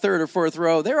were third or fourth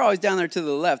row. They were always down there to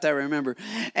the left, I remember.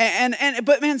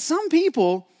 But man, some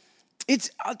people,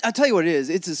 I'll tell you what it is.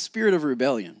 It's a spirit of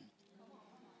rebellion.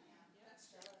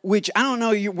 Which I don't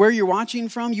know where you're watching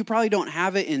from. You probably don't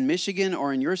have it in Michigan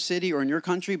or in your city or in your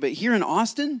country, but here in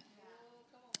Austin,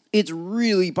 It's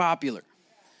really popular.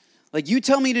 Like, you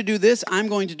tell me to do this, I'm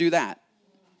going to do that.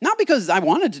 Not because I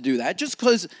wanted to do that, just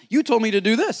because you told me to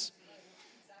do this.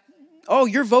 Oh,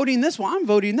 you're voting this? Well, I'm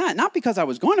voting that. Not because I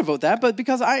was going to vote that, but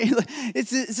because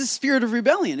it's a spirit of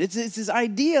rebellion. It's this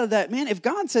idea that, man, if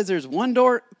God says there's one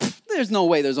door, there's no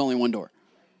way there's only one door.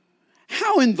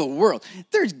 How in the world?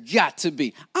 There's got to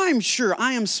be. I'm sure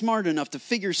I am smart enough to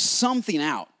figure something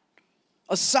out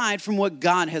aside from what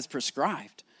God has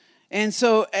prescribed. And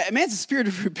so, man, it's a spirit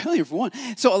of rebellion for one.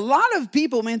 So a lot of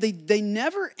people, man, they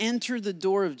never enter the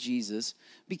door of Jesus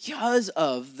because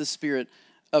of the spirit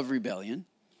of rebellion.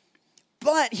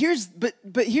 But here's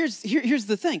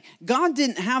the thing. God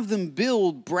didn't have them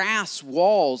build brass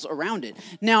walls around it.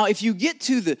 Now, if you get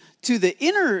to the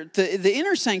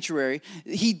inner sanctuary,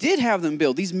 he did have them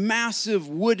build these massive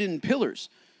wooden pillars.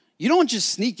 You don't just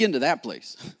sneak into that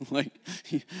place. Like,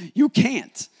 you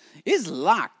can't. It's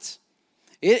locked.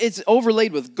 It's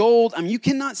overlaid with gold. I mean, you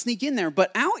cannot sneak in there. But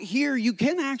out here, you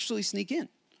can actually sneak in.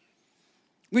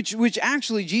 Which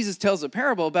actually Jesus tells a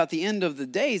parable about the end of the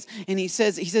days, and he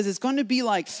says it's going to be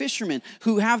like fishermen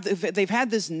who they've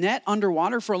had this net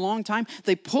underwater for a long time.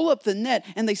 They pull up the net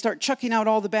and they start chucking out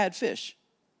all the bad fish.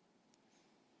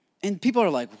 And people are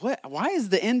like, what? Why is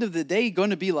the end of the day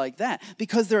going to be like that?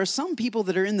 Because there are some people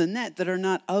that are in the net that are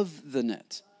not of the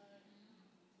net.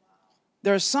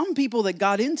 There are some people that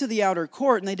got into the outer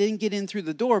court and they didn't get in through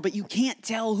the door, but you can't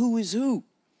tell who is who.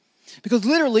 Because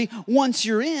literally, once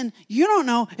you're in, you don't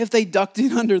know if they ducked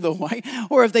in under the white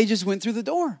or if they just went through the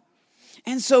door.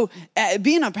 And so,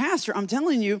 being a pastor, I'm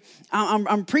telling you,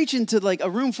 I'm preaching to like a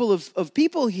room full of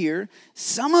people here.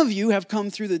 Some of you have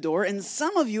come through the door, and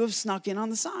some of you have snuck in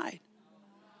on the side.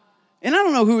 And I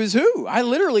don't know who is who. I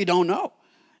literally don't know.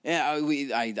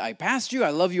 I pastor you. I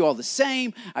love you all the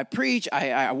same. I preach.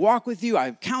 I walk with you.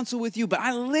 I counsel with you. But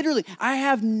I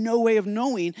have no way of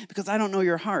knowing because I don't know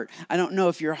your heart. I don't know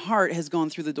if your heart has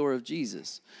gone through the door of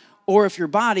Jesus or if your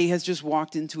body has just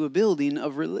walked into a building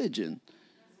of religion.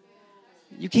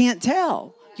 You can't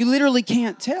tell. You literally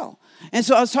can't tell. And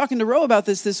so I was talking to Ro about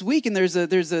this week, and there's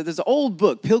an old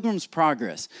book, Pilgrim's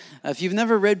Progress. If you've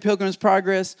never read Pilgrim's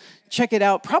Progress, check it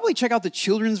out. Probably check out the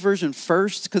children's version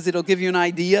first because it'll give you an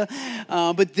idea.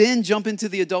 But then jump into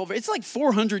the adult version. It's like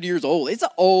 400 years old. It's an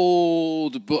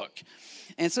old book.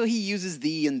 And so he uses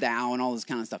thee and thou and all this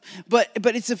kind of stuff. But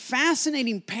it's a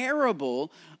fascinating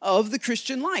parable of the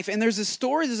Christian life. And there's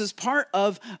this part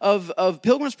of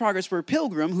Pilgrim's Progress where a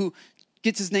pilgrim who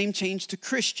gets his name changed to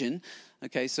Christian.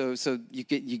 Okay, so you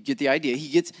get the idea. He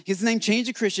gets his name changed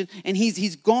to Christian, and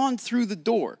he's gone through the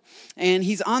door, and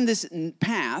he's on this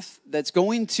path that's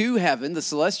going to heaven, the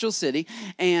celestial city,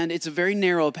 and it's a very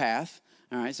narrow path.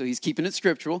 All right, so he's keeping it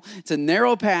scriptural. It's a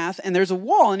narrow path, and there's a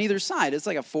wall on either side. It's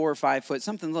like a 4 or 5 foot,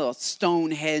 something little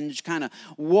Stonehenge kind of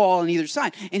wall on either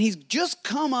side, and he's just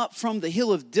come up from the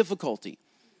hill of difficulty,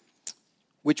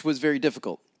 which was very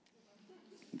difficult.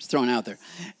 Just throwing out there.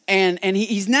 And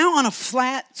he's now on a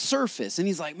flat surface. And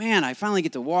he's like, man, I finally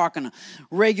get to walk on a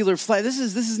regular flat. This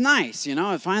is nice, you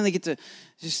know. I finally get to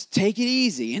just take it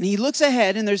easy. And he looks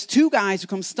ahead, and there's 2 guys who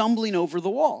come stumbling over the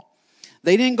wall.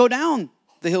 They didn't go down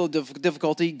the hill of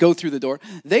difficulty, go through the door.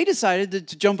 They decided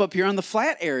to jump up here on the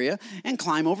flat area and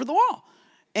climb over the wall.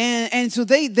 And so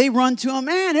they run to him,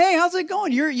 man, hey, how's it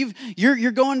going?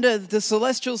 You're going to the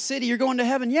celestial city. You're going to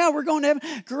heaven. Yeah, we're going to heaven.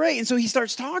 Great. And so he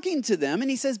starts talking to them,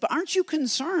 and he says, but aren't you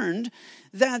concerned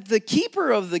that the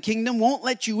keeper of the kingdom won't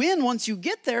let you in once you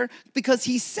get there because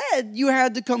he said you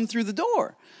had to come through the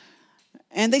door?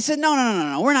 And they said,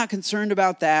 no, we're not concerned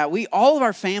about that. All of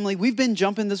our family, we've been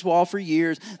jumping this wall for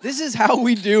years. This is how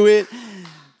we do it.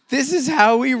 This is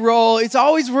how we roll. It's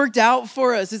always worked out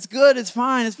for us. It's good. It's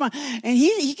fine. It's fine. And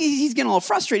he's getting a little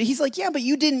frustrated. He's like, yeah, but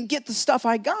you didn't get the stuff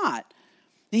I got.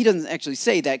 He doesn't actually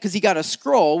say that because he got a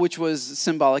scroll, which was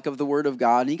symbolic of the word of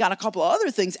God. And he got a couple of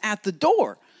other things at the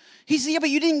door. He said, yeah, but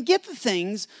you didn't get the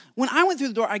things. When I went through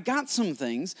the door, I got some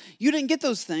things. You didn't get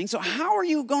those things. So how are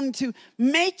you going to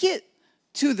make it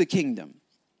to the kingdom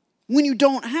when you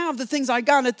don't have the things I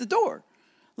got at the door?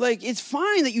 Like, it's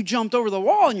fine that you jumped over the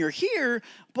wall and you're here,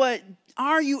 but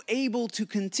are you able to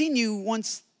continue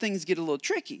once things get a little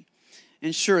tricky?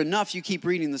 And sure enough, you keep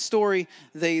reading the story.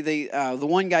 The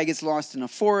one guy gets lost in a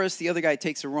forest. The other guy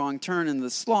takes a wrong turn in the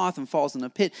slough and falls in a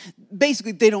pit.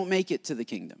 Basically, they don't make it to the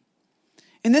kingdom.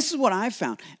 And this is what I've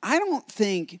found. I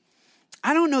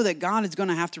don't know that God is going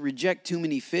to have to reject too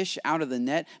many fish out of the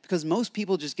net because most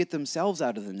people just get themselves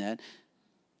out of the net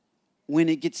when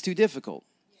it gets too difficult.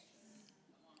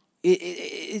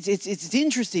 It's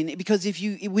interesting because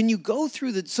when you go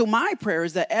through so my prayer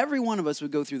is that every one of us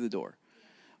would go through the door.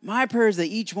 My prayer is that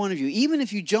each one of you, even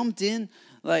if you jumped in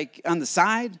like on the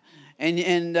side, and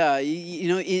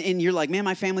you're like, man,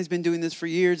 my family's been doing this for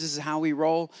years. This is how we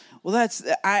roll. Well,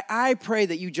 I pray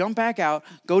that you jump back out,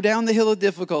 go down the hill of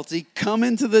difficulty, come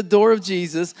into the door of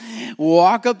Jesus,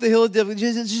 walk up the hill of difficulty.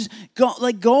 Just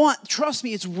go on. Trust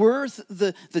me, it's worth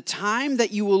the time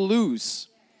that you will lose.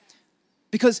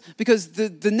 Because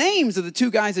the names of the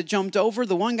two guys that jumped over,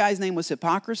 the one guy's name was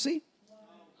Hypocrisy.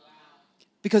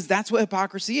 Because that's what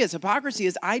hypocrisy is. Hypocrisy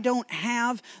is I don't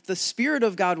have the Spirit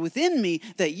of God within me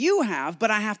that you have,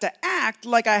 but I have to act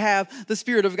like I have the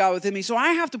Spirit of God within me. So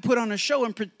I have to put on a show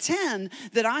and pretend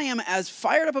that I am as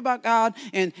fired up about God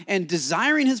and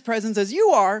desiring His presence as you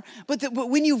are. But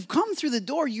when you've come through the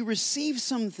door, you receive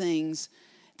some things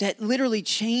that literally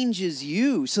changes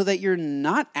you so that you're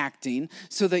not acting,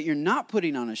 so that you're not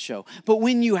putting on a show. But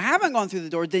when you haven't gone through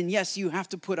the door, then yes, you have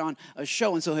to put on a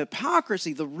show. And so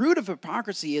hypocrisy, the root of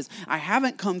hypocrisy is I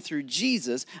haven't come through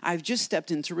Jesus, I've just stepped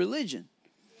into religion.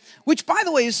 Which, by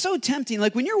the way, is so tempting.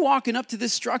 Like when you're walking up to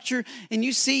this structure and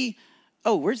you see,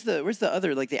 oh, where's the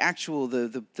other, like the actual,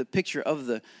 the picture of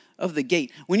the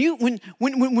gate. When you're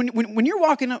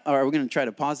walking up, are we going to try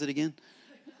to pause it again?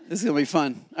 This is going to be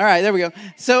fun. All right, there we go.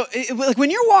 So like when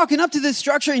you're walking up to this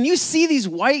structure and you see these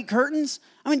white curtains,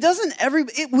 I mean,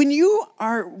 when you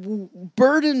are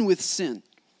burdened with sin,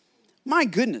 my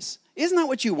goodness, isn't that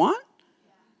what you want?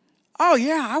 Oh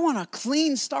yeah, I want a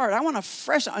clean start. I want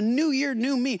a new year,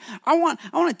 new me. I want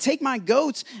to take my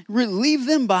goats, leave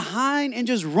them behind and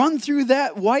just run through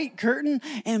that white curtain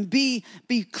and be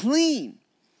clean.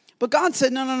 But God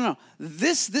said, no.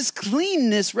 This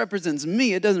cleanness represents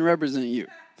me. It doesn't represent you.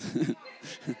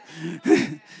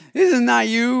 This is not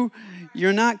you.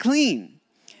 You're not clean.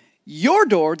 Your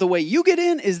door, the way you get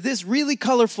in, is this really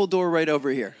colorful door right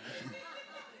over here.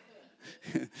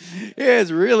 It's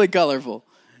really colorful.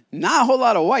 Not a whole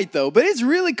lot of white, though, but it's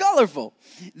really colorful.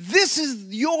 This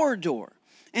is your door.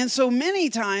 And so many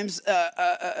times,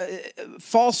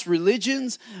 false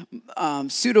religions,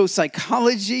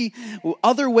 pseudo-psychology,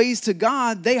 other ways to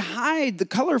God, they hide the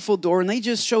colorful door and they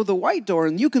just show the white door.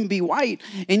 And you can be white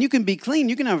and you can be clean.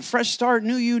 You can have a fresh start,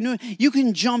 new you. You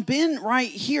can jump in right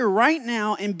here, right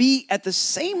now, and be at the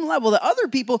same level that other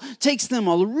people takes them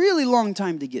a really long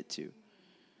time to get to.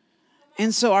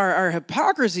 And so our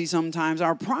hypocrisy sometimes,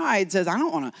 our pride says, I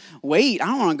don't want to wait. I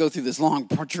don't want to go through this long,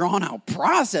 drawn-out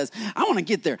process. I want to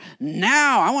get there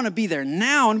now. I want to be there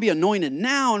now. I want to be anointed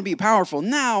now. I want to be powerful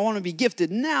now. I want to be gifted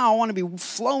now. I want to be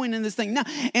flowing in this thing now.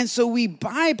 And so we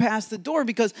bypass the door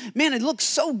because, man, it looks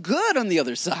so good on the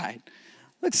other side.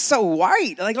 It looks so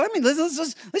white. Like,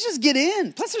 let's just get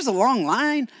in. Plus, there's a long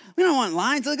line. We don't want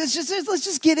lines. Like, let's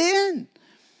just get in.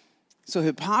 So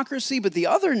hypocrisy, but the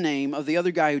other name of the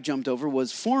other guy who jumped over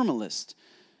was formalist.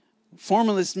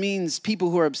 Formalist means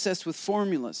people who are obsessed with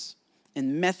formulas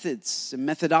and methods and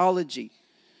methodology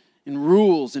and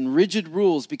rules and rigid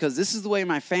rules because this is the way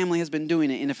my family has been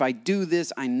doing it. And if I do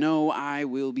this, I know I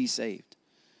will be saved.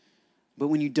 But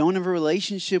when you don't have a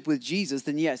relationship with Jesus,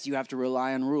 then yes, you have to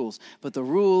rely on rules. But the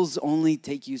rules only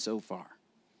take you so far.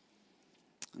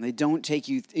 And they don't take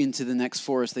you into the next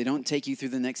forest. They don't take you through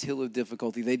the next hill of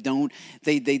difficulty. They don't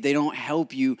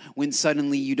help you when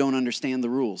suddenly you don't understand the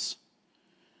rules.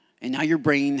 And now your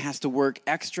brain has to work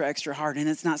extra hard. And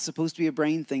it's not supposed to be a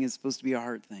brain thing. It's supposed to be a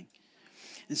heart thing.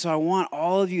 And so I want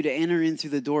all of you to enter in through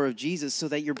the door of Jesus so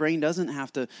that your brain doesn't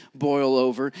have to boil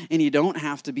over and you don't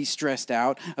have to be stressed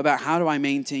out about how do I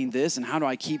maintain this and how do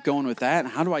I keep going with that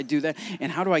and how do I do that and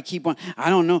how do I keep on. I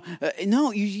don't know.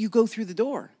 No, you go through the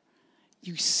door.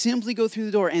 You simply go through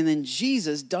the door, and then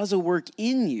Jesus does a work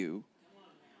in you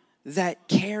that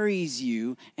carries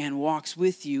you and walks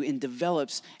with you and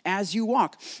develops as you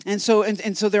walk. And so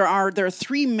there are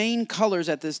three main colors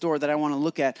at this door that I want to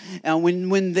look at.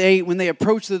 When they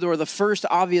approach the door, the first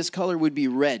obvious color would be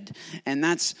red, and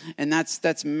that's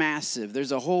massive.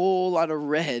 There's a whole lot of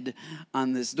red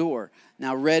on this door.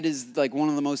 Now, red is like one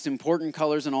of the most important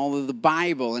colors in all of the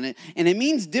Bible, and it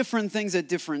means different things at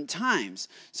different times.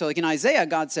 So like in Isaiah,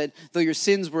 God said, though your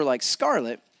sins were like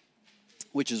scarlet,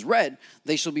 which is red,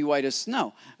 they shall be white as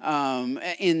snow.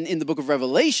 In the book of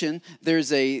Revelation,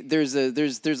 there's a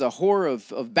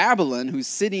whore of Babylon who's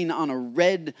sitting on a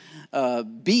red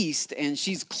beast, and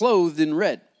she's clothed in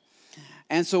red.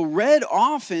 And so red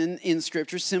often in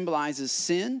Scripture symbolizes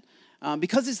sin.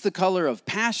 Because it's the color of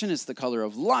passion, it's the color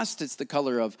of lust, it's the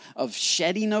color of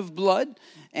shedding of blood.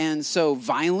 And so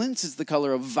violence is the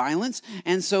color of violence.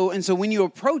 And so when you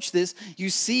approach this, you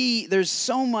see there's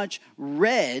so much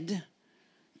red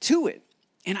to it.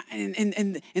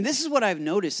 And this is what I've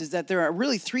noticed is that there are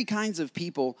really three kinds of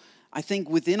people, I think,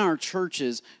 within our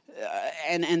churches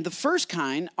And the first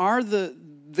kind are the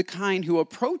kind who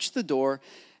approach the door,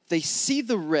 they see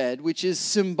the red, which is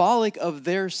symbolic of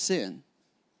their sin,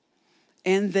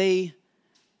 and they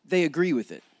agree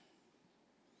with it.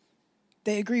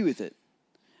 They agree with it.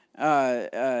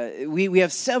 We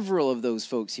have several of those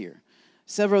folks here.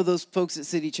 Several of those folks at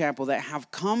City Chapel that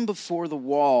have come before the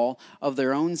wall of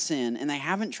their own sin, and they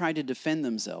haven't tried to defend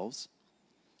themselves.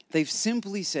 They've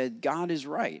simply said, God is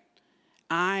right.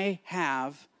 I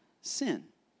have sin.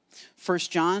 1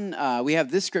 John, we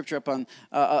have this scripture up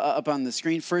on the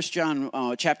screen. 1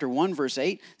 John chapter 1, verse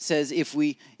 8 says, if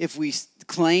we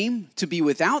claim to be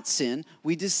without sin,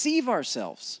 we deceive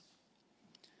ourselves.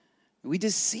 We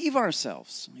deceive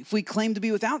ourselves. If we claim to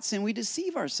be without sin, we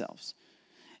deceive ourselves.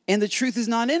 And the truth is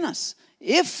not in us.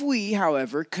 If we,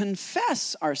 however,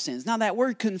 confess our sins. Now that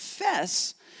word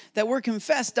confess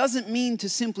doesn't mean to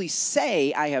simply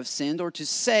say I have sinned or to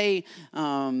say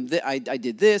that I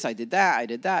did this, I did that, I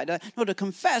did that. No, to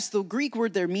confess, the Greek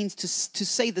word there means to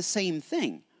say the same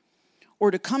thing or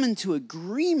to come into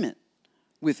agreement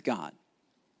with God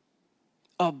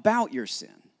about your sin.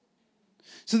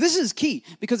 So this is key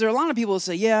because there are a lot of people who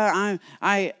say, yeah,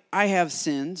 I have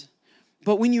sinned.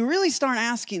 But when you really start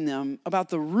asking them about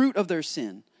the root of their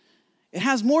sin, it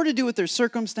has more to do with their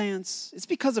circumstance. It's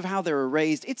because of how they were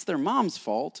raised. It's their mom's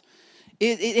fault.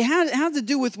 It had to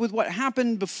do with what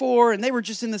happened before, and they were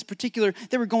just in this particular,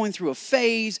 they were going through a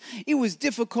phase. It was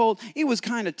difficult. It was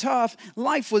kind of tough.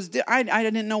 Life was, I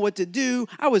didn't know what to do.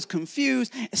 I was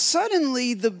confused.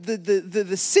 Suddenly,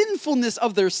 the sinfulness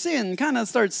of their sin kind of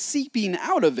starts seeping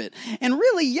out of it. And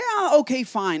really, yeah, okay,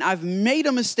 fine. I've made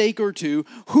a mistake or two.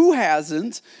 Who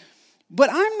hasn't? But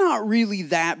I'm not really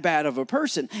that bad of a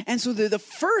person. And so the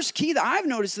first key that I've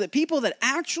noticed is that people that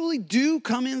actually do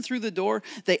come in through the door,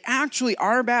 they actually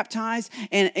are baptized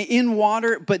and in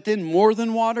water, but then more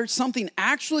than water, something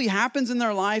actually happens in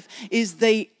their life is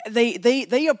they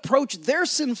approach their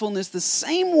sinfulness the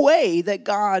same way that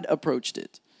God approached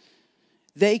it.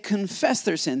 They confess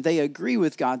their sin. They agree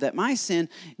with God that my sin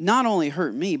not only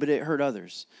hurt me, but it hurt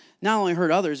others. Not only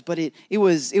hurt others, but it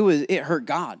hurt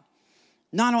God.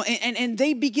 Not only, and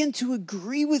they begin to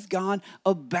agree with God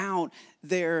about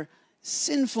their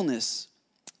sinfulness.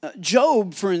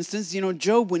 Job, for instance,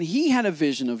 Job, when he had a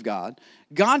vision of God,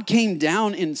 God came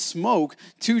down in smoke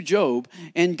to Job,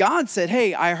 and God said,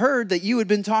 hey, I heard that you had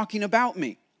been talking about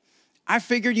me. I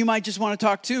figured you might just want to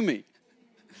talk to me.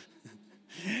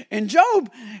 And Job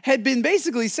had been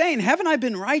basically saying, haven't I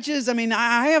been righteous? I mean,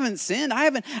 I haven't sinned.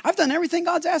 I've done everything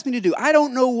God's asked me to do. I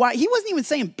don't know why. He wasn't even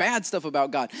saying bad stuff about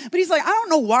God. But he's like, I don't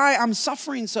know why I'm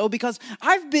suffering so because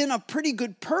I've been a pretty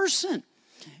good person.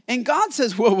 And God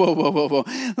says, whoa.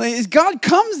 God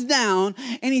comes down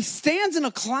and he stands in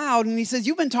a cloud and he says,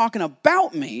 you've been talking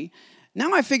about me.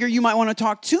 Now I figure you might want to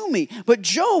talk to me. But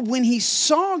Job, when he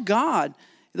saw God,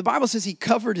 the Bible says he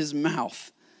covered his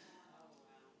mouth.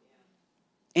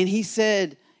 And he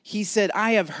said,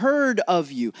 I have heard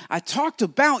of you. I talked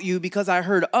about you because I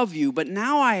heard of you, but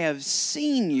now I have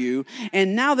seen you.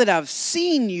 And now that I've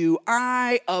seen you,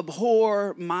 I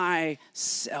abhor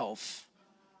myself.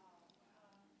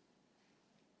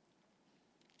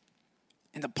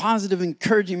 And the positive,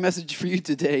 encouraging message for you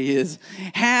today is,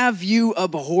 have you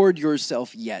abhorred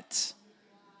yourself yet?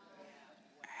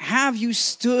 Have you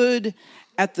stood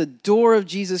at the door of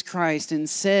Jesus Christ and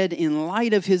said, in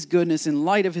light of his goodness, in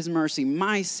light of his mercy,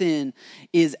 my sin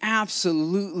is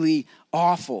absolutely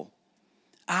awful.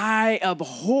 I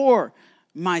abhor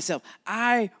myself.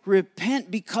 I repent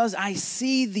because I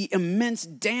see the immense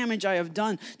damage I have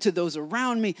done to those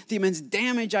around me, the immense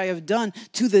damage I have done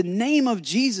to the name of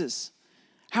Jesus.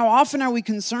 How often are we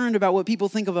concerned about what people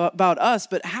think about us,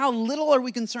 but how little are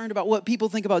we concerned about what people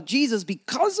think about Jesus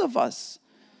because of us?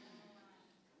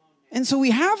 And so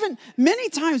many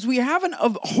times we haven't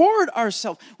abhorred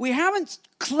ourselves. We haven't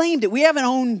claimed it. We haven't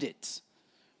owned it.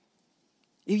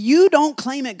 If you don't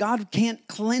claim it, God can't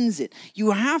cleanse it.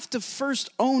 You have to first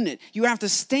own it. You have to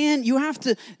stand, you have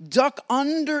to duck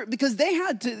under, because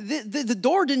the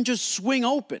door didn't just swing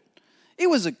open. It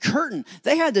was a curtain.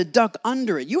 They had to duck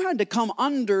under it. You had to come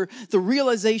under the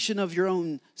realization of your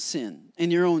own sin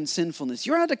and your own sinfulness.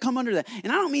 You had to come under that.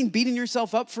 And I don't mean beating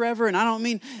yourself up forever, and I don't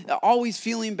mean always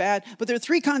feeling bad, but there are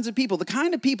three kinds of people. The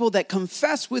kind of people that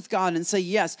confess with God and say,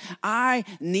 yes, I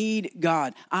need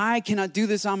God. I cannot do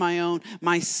this on my own.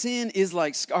 My sin is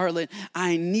like scarlet.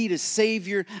 I need a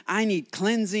Savior. I need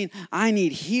cleansing. I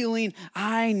need healing.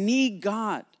 I need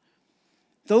God.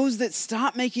 Those that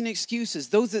stop making excuses,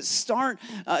 those that start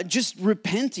just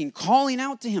repenting, calling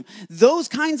out to him, those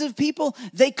kinds of people,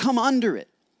 they come under it.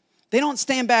 They don't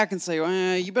stand back and say,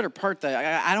 well, you better part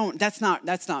that. I don't, that's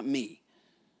not me.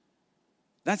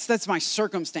 That's my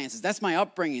circumstances. That's my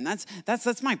upbringing.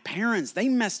 That's my parents. They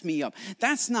messed me up.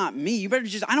 That's not me. You better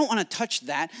I don't want to touch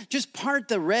that. Just part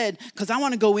the red because I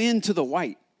want to go into the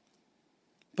white.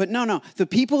 But no. The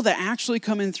people that actually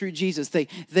come in through Jesus, they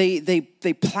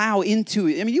plow into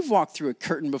it. I mean, you've walked through a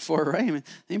curtain before, right? I mean,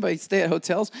 anybody stay at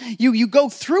hotels? You go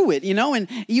through it, and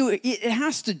it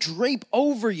has to drape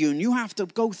over you, and you have to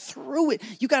go through it.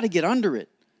 You got to get under it.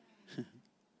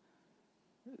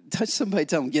 Touch somebody,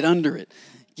 tell them, get under it.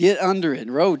 Get under it.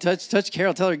 Touch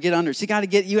Carol, tell her, get under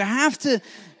it. You have to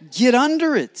get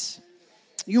under it.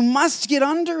 You must get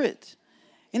under it.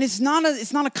 And it's not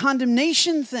a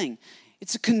condemnation thing.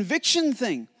 It's a conviction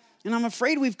thing. And I'm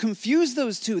afraid we've confused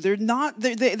those two.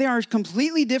 They are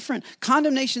completely different.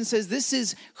 Condemnation says this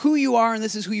is who you are and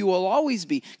this is who you will always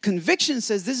be. Conviction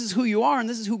says this is who you are and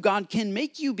this is who God can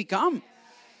make you become.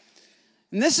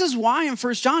 And this is why in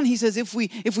 1 John he says if we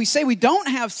say we don't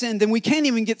have sin, then we can't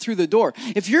even get through the door.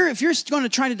 If you're going to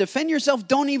try to defend yourself,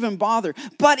 don't even bother.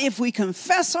 But if we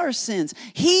confess our sins,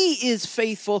 he is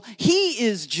faithful, he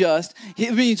is just,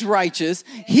 it means righteous,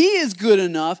 he is good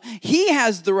enough, he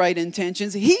has the right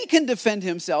intentions, he can defend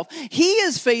himself, he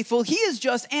is faithful, he is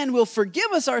just, and will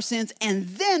forgive us our sins, and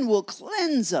then will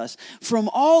cleanse us from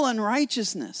all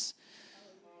unrighteousness.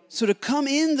 So to come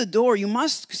in the door, you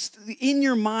must, in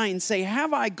your mind, say,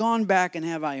 have I gone back and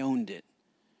have I owned it?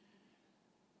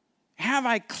 Have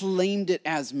I claimed it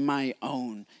as my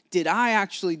own? Did I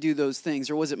actually do those things,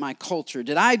 or was it my culture?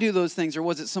 Did I do those things, or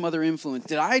was it some other influence?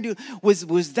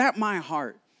 Was that my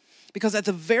heart? Because at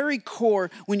the very core,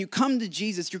 when you come to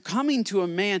Jesus, you're coming to a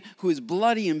man who is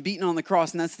bloody and beaten on the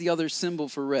cross, and that's the other symbol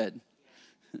for red.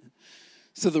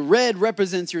 So the red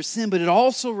represents your sin, but it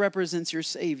also represents your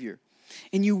Savior.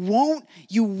 And you won't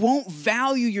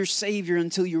value your Savior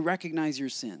until you recognize your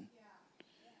sin.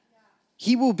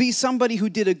 He will be somebody who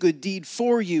did a good deed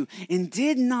for you and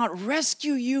did not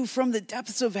rescue you from the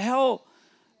depths of hell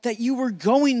that you were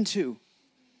going to.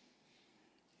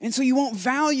 And so you won't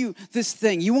value this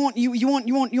thing. You won't love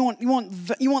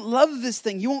this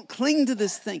thing. You won't cling to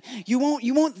this thing. You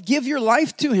won't give your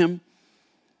life to him.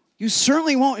 You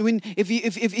certainly won't. I mean,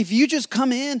 if you just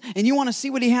come in and you want to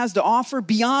see what he has to offer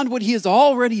beyond what he has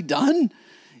already done,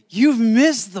 you've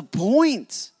missed the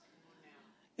point.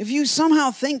 If you somehow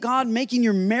think God making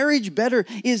your marriage better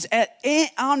is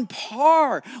on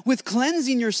par with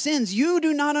cleansing your sins, you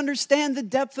do not understand the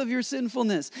depth of your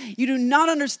sinfulness. You do not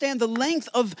understand the length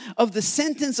of the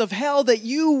sentence of hell it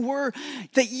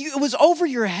was over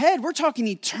your head. We're talking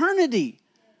eternity.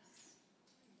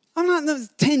 I'm not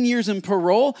 10 years in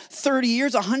parole, 30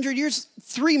 years, 100 years,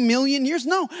 3 million years.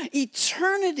 No,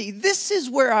 eternity. This is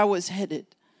where I was headed.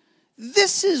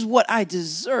 This is what I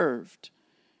deserved.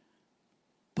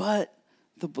 But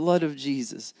the blood of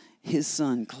Jesus, his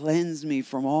son, cleansed me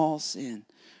from all sin.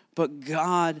 But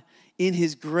God, in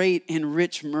his great and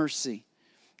rich mercy,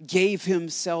 gave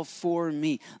himself for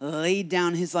me, laid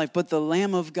down his life. But the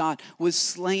Lamb of God was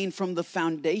slain from the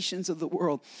foundations of the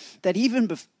world, that even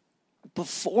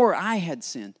before I had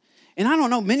sinned. And I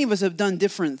don't know, many of us have done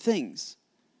different things,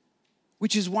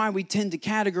 which is why we tend to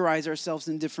categorize ourselves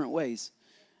in different ways.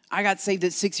 I got saved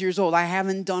at 6 years old. I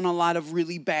haven't done a lot of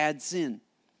really bad sin.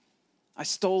 I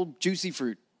stole juicy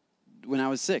fruit when I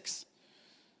was 6.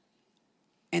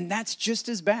 And that's just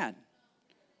as bad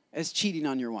as cheating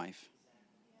on your wife.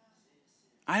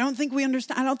 I don't think we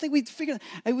understand. I don't think we figure,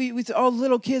 we all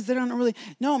little kids, they don't really.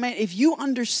 No, man, if you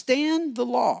understand the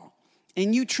law,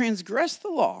 and you transgress the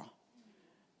law,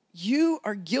 you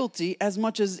are guilty as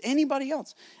much as anybody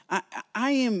else.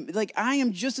 I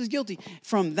am just as guilty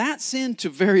from that sin to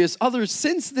various others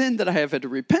since then that I have had to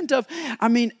repent of. I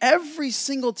mean, every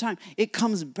single time it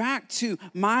comes back to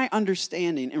my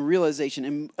understanding and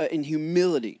realization and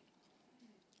humility.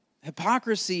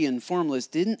 Hypocrisy and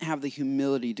formalists didn't have the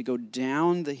humility to go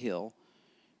down the hill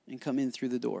and come in through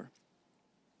the door.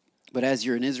 But as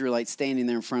you're an Israelite standing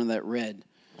there in front of that red,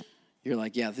 you're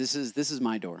like, yeah, this is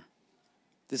my door.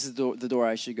 This is the door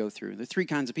I should go through. There are 3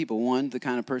 kinds of people. 1, the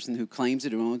kind of person who claims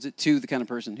it, who owns it. 2, the kind of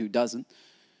person who doesn't,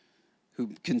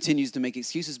 who continues to make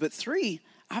excuses. But 3,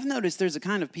 I've noticed there's a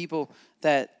kind of people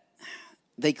that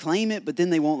they claim it, but then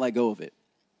they won't let go of it.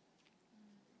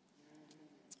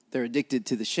 They're addicted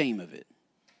to the shame of it.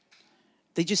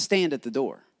 They just stand at the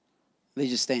door. They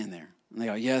just stand there. And they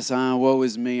go, yes, woe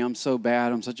is me. I'm so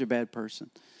bad. I'm such a bad person.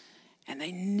 And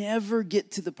they never get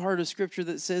to the part of Scripture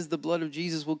that says the blood of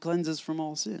Jesus will cleanse us from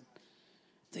all sin.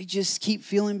 They just keep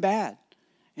feeling bad.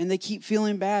 And they keep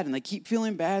feeling bad, and they keep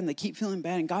feeling bad, and they keep feeling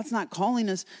bad. And God's not calling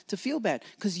us to feel bad.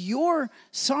 Because your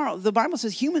sorrow, the Bible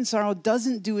says human sorrow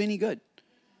doesn't do any good.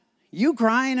 You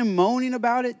crying and moaning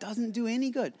about it doesn't do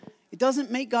any good. It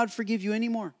doesn't make God forgive you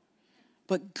anymore.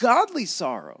 But godly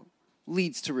sorrow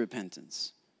leads to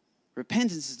repentance.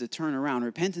 Repentance is to turn around.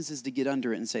 Repentance is to get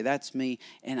under it and say, that's me,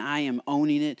 and I am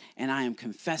owning it, and I am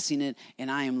confessing it,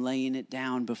 and I am laying it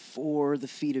down before the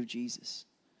feet of Jesus.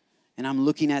 And I'm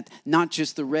looking at not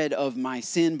just the red of my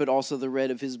sin, but also the red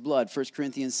of his blood. 1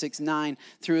 Corinthians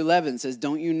 6:9-11 says,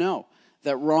 don't you know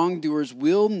that wrongdoers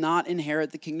will not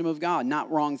inherit the kingdom of God?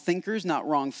 Not wrong thinkers, not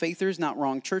wrong faithers, not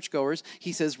wrong churchgoers.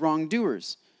 He says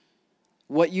wrongdoers.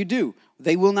 What you do,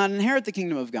 they will not inherit the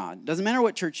kingdom of God. Doesn't matter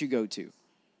what church you go to.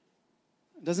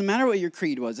 Doesn't matter what your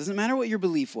creed was. Doesn't matter what your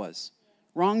belief was.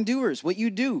 Wrongdoers, what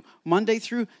you do Monday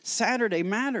through Saturday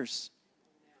matters.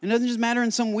 It doesn't just matter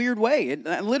in some weird way.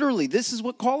 Literally, this is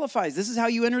what qualifies. This is how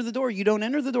you enter the door. You don't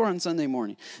enter the door on Sunday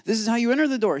morning. This is how you enter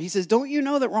the door. He says, don't you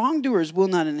know that wrongdoers will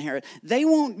not inherit? They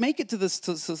won't make it to the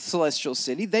celestial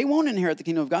city. They won't inherit the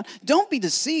kingdom of God. Don't be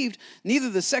deceived.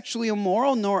 Neither the sexually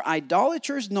immoral, nor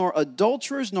idolaters, nor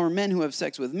adulterers, nor men who have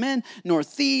sex with men, nor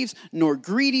thieves, nor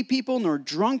greedy people, nor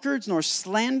drunkards, nor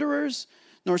slanderers,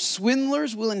 nor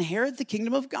swindlers will inherit the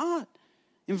kingdom of God.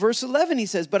 In verse 11, he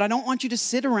says, but I don't want you to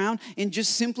sit around and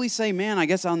just simply say, man, I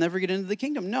guess I'll never get into the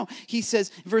kingdom. No, he says,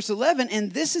 verse 11,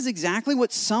 and this is exactly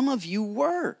what some of you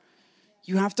were.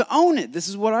 You have to own it. This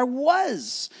is what I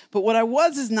was. But what I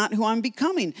was is not who I'm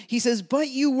becoming. He says, but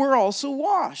you were also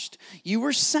washed. You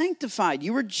were sanctified.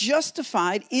 You were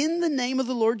justified in the name of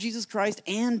the Lord Jesus Christ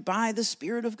and by the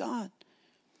Spirit of God.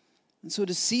 And so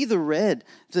to see the red,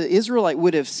 the Israelite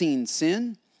would have seen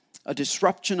sin, a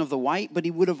disruption of the white, but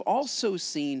he would have also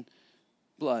seen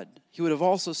blood. He would have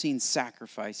also seen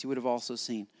sacrifice. He would have also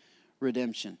seen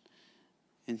redemption.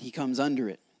 And he comes under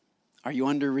it. Are you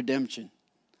under redemption?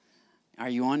 Are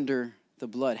you under the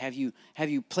blood? Have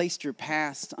you placed your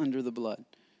past under the blood?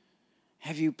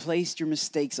 Have you placed your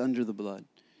mistakes under the blood?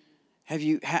 Have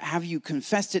you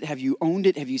confessed it? Have you owned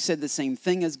it? Have you said the same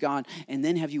thing as God? And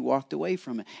then have you walked away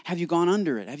from it? Have you gone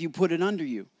under it? Have you put it under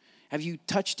you? Have you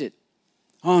touched it?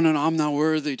 Oh, no, I'm not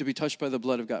worthy to be touched by the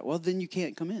blood of God. Well, then you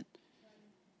can't come in.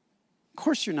 Of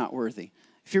course you're not worthy.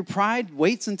 If your pride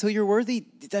waits until you're worthy,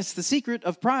 that's the secret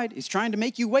of pride. It's trying to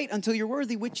make you wait until you're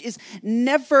worthy, which is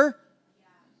never.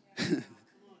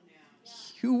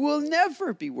 You will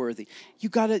never be worthy. You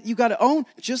gotta own,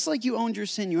 just like you owned your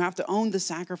sin, you have to own the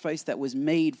sacrifice that was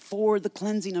made for the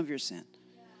cleansing of your sin.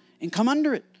 And come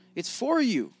under it. It's for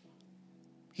you.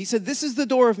 He said, this is the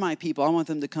door of my people. I want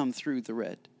them to come through the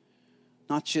red.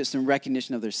 Not just in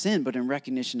recognition of their sin, but in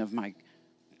recognition of my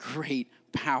great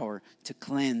power to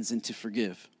cleanse and to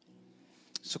forgive.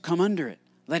 So come under it.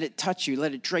 Let it touch you.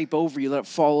 Let it drape over you. Let it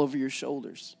fall over your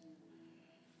shoulders.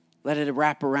 Let it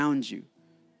wrap around you.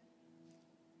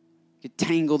 Get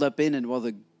tangled up in it while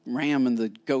the ram and the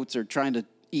goats are trying to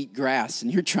eat grass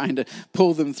and you're trying to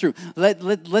pull them through. Let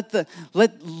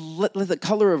the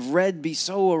color of red be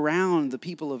so around the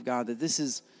people of God that this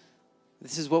is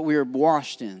what we are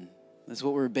washed in. That's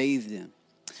what we're bathed in.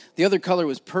 The other color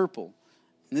was purple.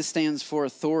 And this stands for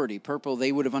authority. Purple,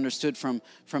 they would have understood from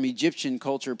Egyptian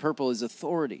culture, purple is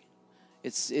authority.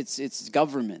 It's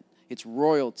government. It's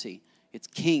royalty. It's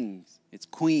kings. It's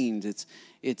queens.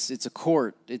 It's a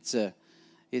court. It's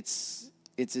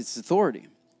authority.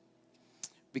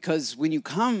 Because when you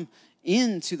come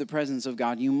into the presence of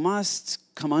God, you must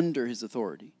come under his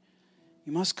authority.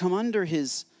 You must come under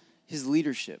his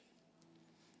leadership.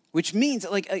 Which means,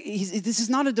 this is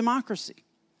not a democracy.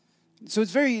 So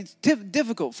it's very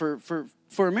difficult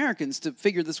for Americans to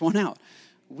figure this one out.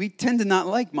 We tend to not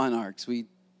like monarchs. We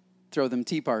throw them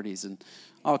tea parties and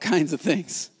all kinds of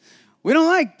things. We don't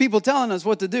like people telling us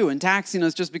what to do and taxing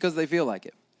us just because they feel like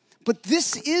it. But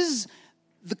this is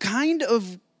the kind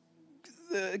of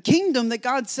kingdom that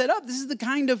God set up. This is the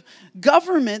kind of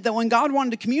government that when God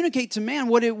wanted to communicate to man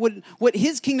what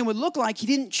his kingdom would look like, he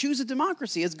didn't choose a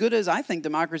democracy, as good as I think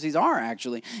democracies are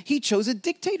actually. He chose a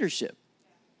dictatorship.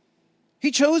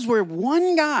 He chose where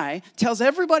one guy tells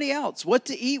everybody else what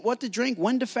to eat, what to drink,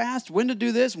 when to fast, when to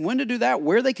do this, when to do that,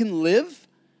 where they can live.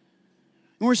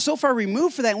 And we're so far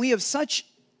removed from that, and we have such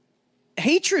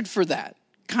hatred for that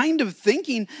kind of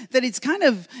thinking that it's kind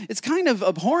of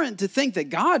abhorrent to think that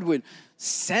God would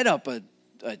set up a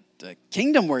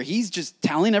kingdom where he's just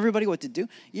telling everybody what to do.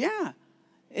 Yeah,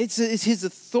 it's his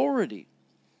authority.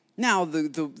 Now,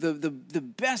 the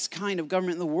best kind of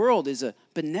government in the world is a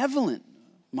benevolent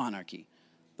monarchy.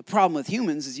 The problem with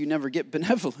humans is you never get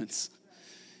benevolence.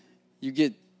 You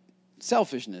get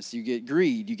selfishness, you get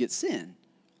greed, you get sin.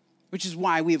 which is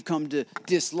why we have come to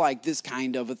dislike this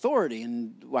kind of authority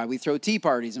and why we throw tea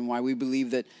parties and why we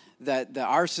believe that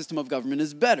our system of government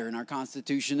is better and our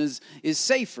Constitution is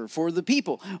safer for the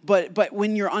people. But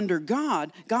when you're under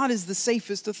God, God is the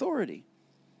safest authority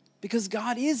because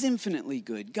God is infinitely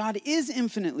good. God is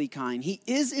infinitely kind. He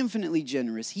is infinitely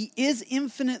generous. He is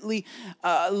infinitely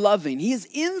loving. He is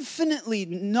infinitely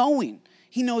knowing.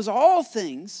 He knows all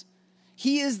things.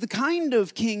 He is the kind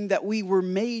of king that we were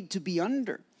made to be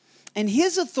under. And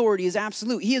his authority is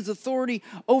absolute. He has authority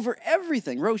over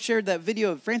everything. Rose shared that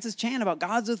video of Francis Chan about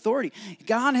God's authority.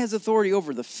 God has authority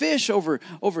over the fish, over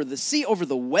the sea, over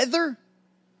the weather.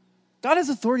 God has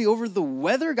authority over the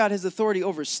weather. God has authority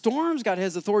over storms. God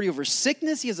has authority over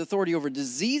sickness. He has authority over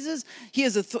diseases. He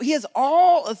has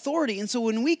all authority. And so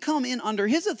when we come in under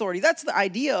his authority, that's the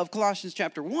idea of Colossians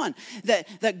chapter 1,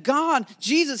 that God,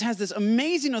 Jesus, has this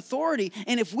amazing authority.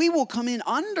 And if we will come in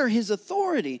under his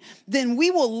authority, then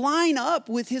we will line up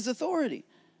with his authority.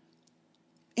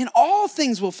 And all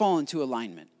things will fall into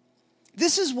alignment.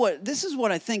 This is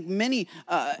what I think many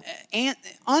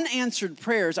unanswered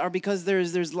prayers are because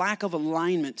there's lack of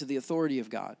alignment to the authority of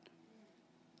God.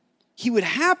 He would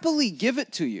happily give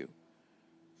it to you.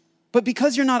 But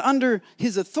because you're not under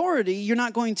his authority, you're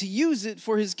not going to use it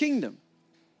for his kingdom.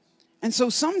 And so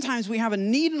sometimes we have a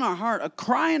need in our heart, a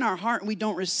cry in our heart, and we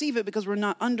don't receive it because we're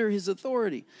not under his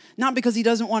authority. Not because he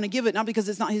doesn't want to give it, not because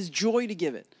it's not his joy to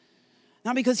give it.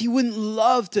 Not because he wouldn't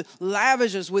love to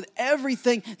lavish us with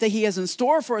everything that he has in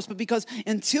store for us, but because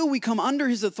until we come under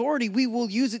his authority, we will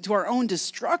use it to our own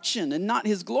destruction and not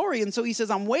his glory. And so he says,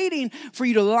 I'm waiting for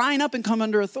you to line up and come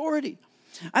under authority.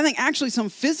 I think actually some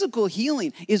physical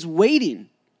healing is waiting.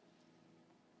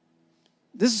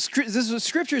 This is what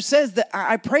Scripture says, that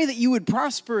I pray that you would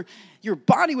prosper, your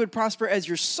body would prosper as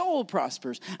your soul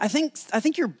prospers. I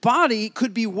think your body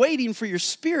could be waiting for your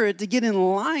spirit to get in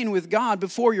line with God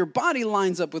before your body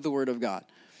lines up with the Word of God.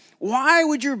 Why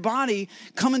would your body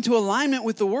come into alignment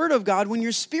with the Word of God when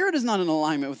your spirit is not in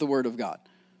alignment with the Word of God?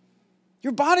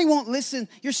 Your body won't listen.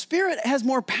 Your spirit has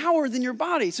more power than your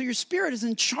body. So your spirit is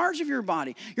in charge of your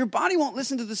body. Your body won't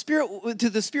listen to the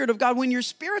Spirit of God when your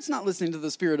spirit's not listening to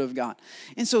the Spirit of God.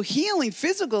 And so healing,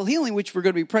 physical healing, which we're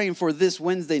going to be praying for this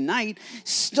Wednesday night,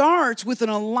 starts with an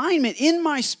alignment in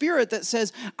my spirit that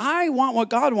says, I want what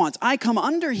God wants. I come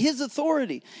under his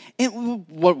authority. And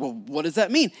what does that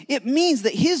mean? It means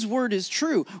that his word is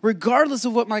true, regardless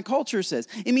of what my culture says.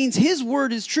 It means his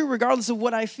word is true, regardless of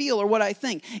what I feel or what I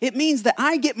think. It means that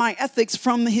I get my ethics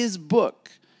from his book.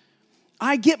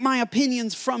 I get my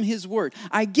opinions from his word.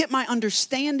 I get my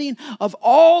understanding of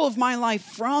all of my life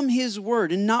from his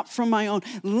word and not from my own.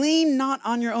 Lean not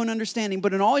on your own understanding,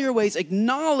 but in all your ways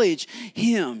acknowledge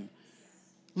him.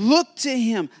 Look to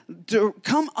him.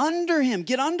 Come under him.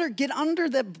 Get under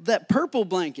that purple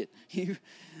blanket.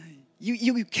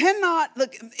 You cannot,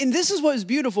 look, and this is what is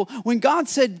beautiful. When God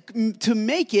said to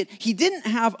make it, he didn't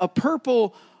have a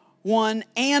purple one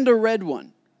and a red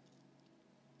one.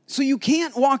 So you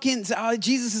can't walk in and say, oh,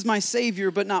 Jesus is my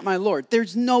Savior, but not my Lord.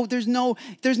 There's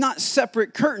not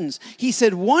separate curtains. He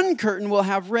said one curtain will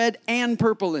have red and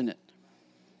purple in it.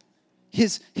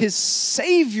 His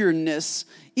Saviorness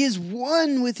is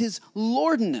one with his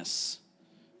Lordness.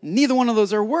 Neither one of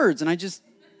those are words, and I just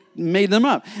made them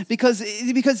up because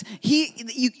he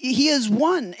is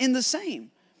one in the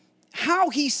same. How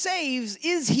he saves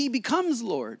is he becomes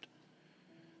Lord.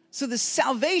 So the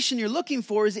salvation you're looking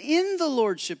for is in the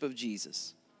lordship of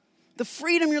Jesus. The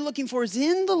freedom you're looking for is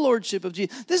in the lordship of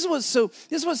Jesus. This is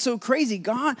what's so crazy.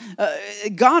 God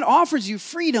offers you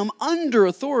freedom under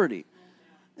authority.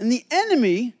 And the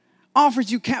enemy offers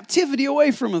you captivity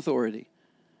away from authority.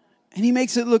 And he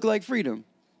makes it look like freedom.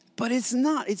 But it's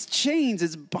not. It's chains.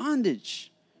 It's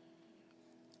bondage.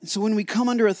 And so when we come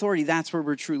under authority, that's where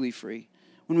we're truly free.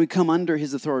 When we come under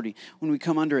his authority, when we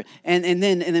come under it. And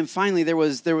then finally there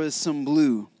was some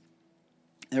blue.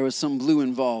 There was some blue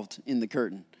involved in the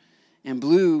curtain. And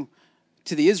blue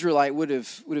to the Israelite would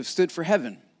have stood for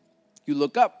heaven. You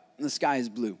look up and the sky is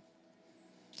blue.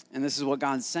 And this is what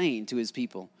God's saying to his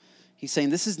people. He's saying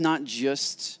this is not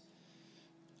just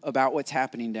about what's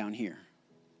happening down here.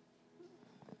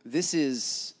 This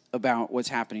is about what's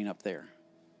happening up there.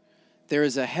 There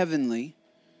is a heavenly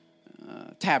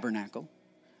tabernacle.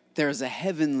 There is a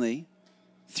heavenly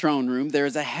throne room. There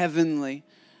is a heavenly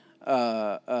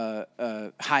high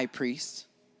priest.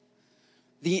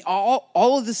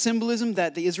 All of the symbolism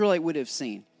that the Israelite would have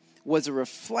seen was a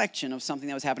reflection of something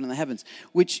that was happening in the heavens,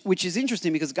 which is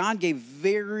interesting because God gave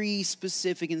very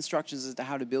specific instructions as to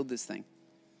how to build this thing.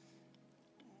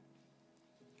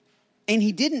 And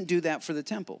he didn't do that for the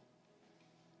temple.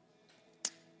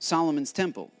 Solomon's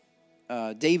temple.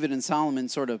 David and Solomon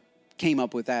sort of came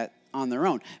up with that on their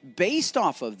own, based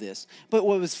off of this. But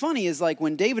what was funny is like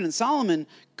when David and Solomon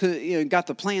got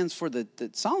the plans for the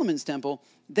Solomon's temple,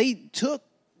 they took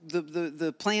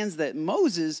the plans that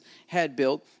Moses had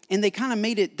built, and they kind of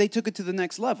they took it to the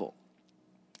next level.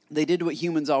 They did what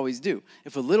humans always do.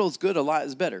 If a little is good, a lot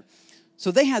is better.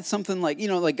 So they had something like,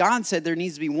 like God said there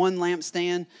needs to be one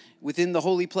lampstand within the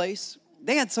holy place.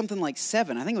 They had something like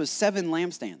 7. I think it was 7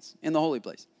 lampstands in the holy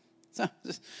place. So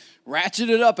just ratchet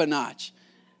it up a notch.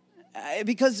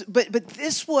 But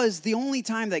this was the only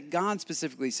time that God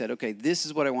specifically said, okay, this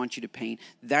is what I want you to paint.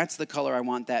 That's the color I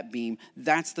want that beam.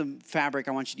 That's the fabric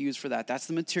I want you to use for that. That's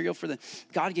the material for that.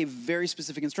 God gave very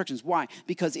specific instructions. Why?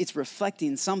 Because it's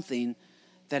reflecting something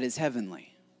that is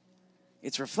heavenly.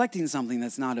 It's reflecting something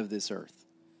that's not of this earth.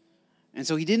 And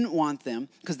so he didn't want them,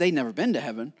 because they'd never been to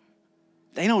heaven.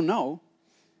 They don't know.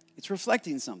 It's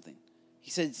reflecting something.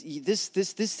 He said,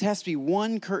 this has to be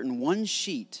one curtain, one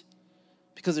sheet,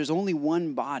 because there's only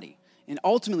one body. And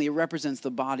ultimately, it represents the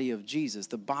body of Jesus,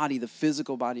 the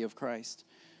physical body of Christ,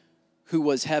 who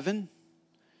was heaven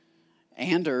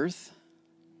and earth,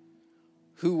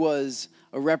 who was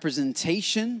a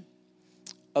representation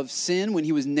of sin when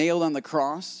he was nailed on the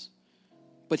cross,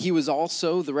 but he was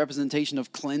also the representation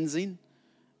of cleansing,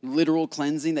 literal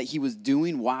cleansing that he was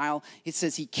doing while it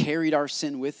says he carried our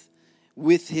sin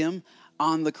with him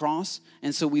on the cross.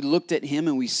 And so we looked at him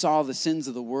and we saw the sins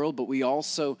of the world, but we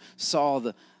also saw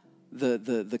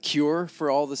the cure for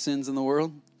all the sins in the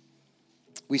world.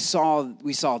 We saw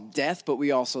death, but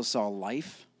we also saw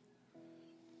life.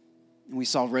 And we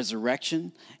saw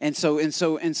resurrection. And so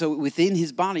within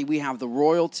his body we have the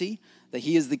royalty, that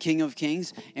he is the King of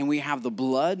Kings, and we have the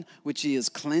blood, which is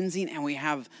cleansing, and we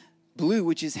have blue,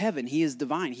 which is heaven. He is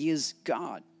divine. He is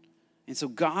God. And so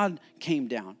God came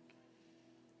down.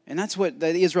 And that's what the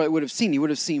Israelite would have seen. He would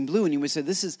have seen blue, and he would say,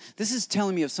 this is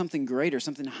telling me of something greater,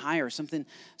 something higher, something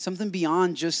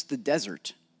beyond just the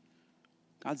desert.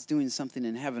 God's doing something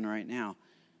in heaven right now.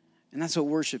 And that's what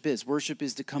worship is. Worship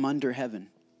is to come under heaven.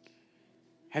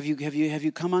 Have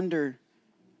you come under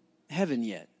heaven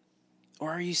yet? Or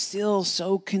are you still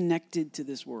so connected to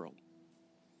this world?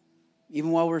 Even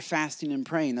while we're fasting and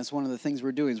praying, that's one of the things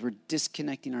we're doing, is we're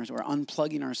disconnecting we're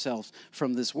unplugging ourselves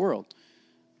from this world.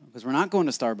 Because we're not going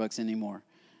to Starbucks anymore.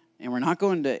 And we're not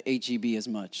going to H-E-B as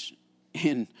much.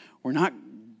 And we're not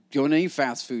going to any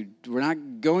fast food. We're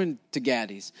not going to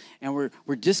Gaddy's. And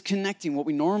we're disconnecting what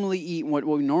we normally eat and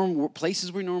what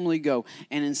places we normally go.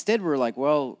 And instead we're like,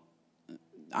 well,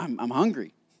 I'm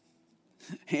hungry.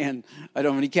 And I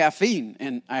don't have any caffeine.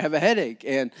 And I have a headache.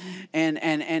 And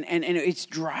it's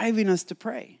driving us to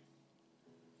pray.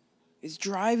 It's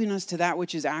driving us to that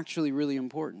which is actually really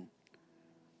important.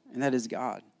 And that is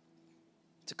God.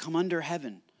 To come under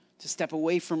heaven, to step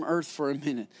away from earth for a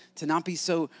minute, to not be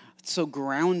so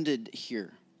grounded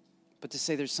here, but to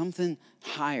say there's something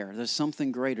higher, there's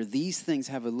something greater. These things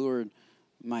have allured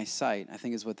my sight, I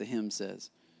think is what the hymn says.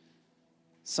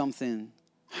 Something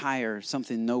higher,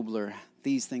 something nobler,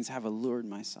 these things have allured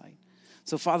my sight.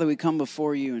 So Father, we come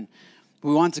before you and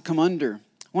we want to come under.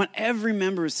 I want every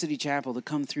member of City Chapel to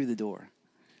come through the door.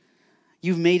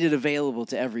 You've made it available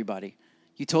to everybody.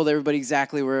 You told everybody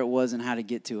exactly where it was and how to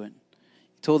get to it.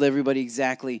 You told everybody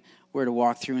exactly where to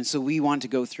walk through. And so we want to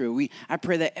go through. I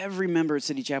pray that every member at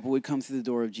City Chapel would come through the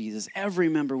door of Jesus. Every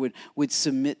member would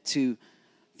submit to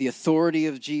the authority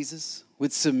of Jesus,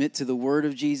 would submit to the word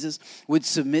of Jesus, would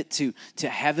submit to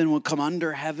heaven, would come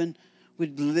under heaven,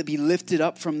 would be lifted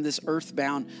up from this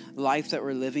earthbound life that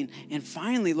we're living. And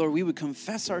finally, Lord, we would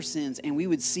confess our sins and we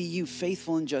would see you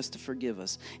faithful and just to forgive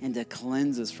us and to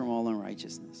cleanse us from all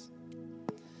unrighteousness.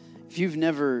 If you've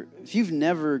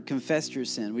never confessed your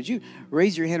sin, would you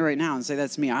raise your hand right now and say,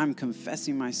 that's me. I'm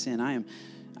confessing my sin.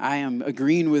 I am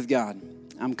agreeing with God.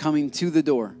 I'm coming to the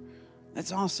door.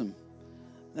 That's awesome.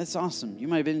 That's awesome. You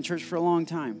might have been in church for a long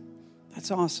time.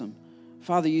 That's awesome.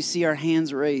 Father, you see our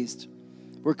hands raised.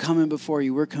 We're coming before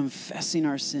you. We're confessing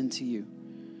our sin to you.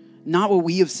 Not what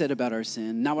we have said about our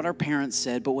sin, not what our parents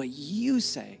said, but what you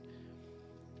say.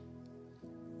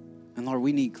 And Lord,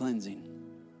 we need cleansing.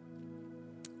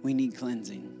 We need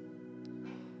cleansing.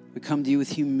 We come to you with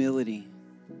humility,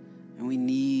 and we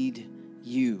need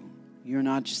you. You're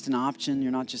not just an option.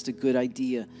 You're not just a good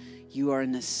idea. You are a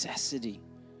necessity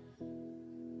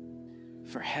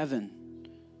for heaven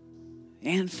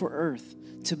and for earth.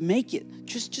 To make it,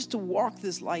 just to walk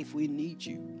this life, we need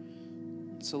you.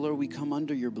 So, Lord, we come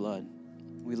under your blood.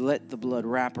 We let the blood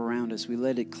wrap around us. We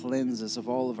let it cleanse us of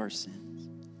all of our sins.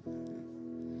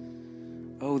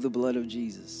 Oh, the blood of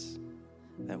Jesus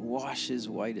that washes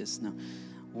white as snow.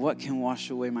 What can wash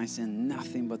away my sin?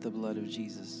 Nothing but the blood of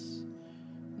Jesus.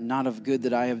 Not of good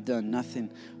that I have done, nothing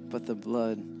but the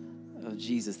blood of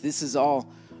Jesus. This is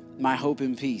all my hope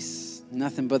and peace,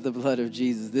 nothing but the blood of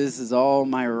Jesus. This is all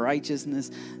my righteousness,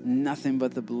 nothing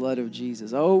but the blood of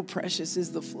Jesus. Oh, precious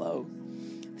is the flow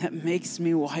that makes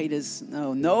me white as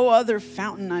snow. No other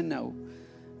fountain I know,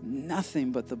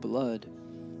 nothing but the blood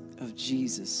of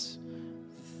Jesus.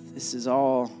 This is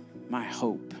all my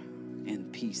hope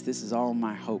and peace. This is all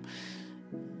my hope.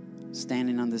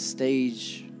 Standing on the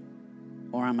stage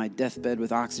or on my deathbed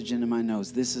with oxygen in my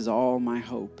nose, this is all my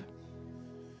hope.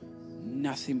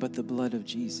 Nothing but the blood of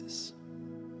Jesus.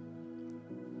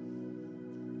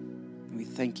 We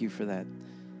thank you for that.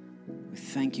 We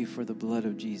thank you for the blood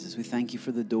of Jesus. We thank you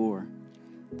for the door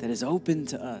that is open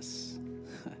to us.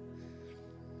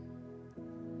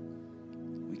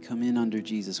 We come in under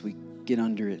Jesus. We get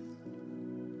under it.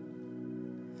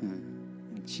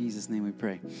 In Jesus' name we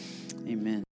pray.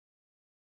 Amen.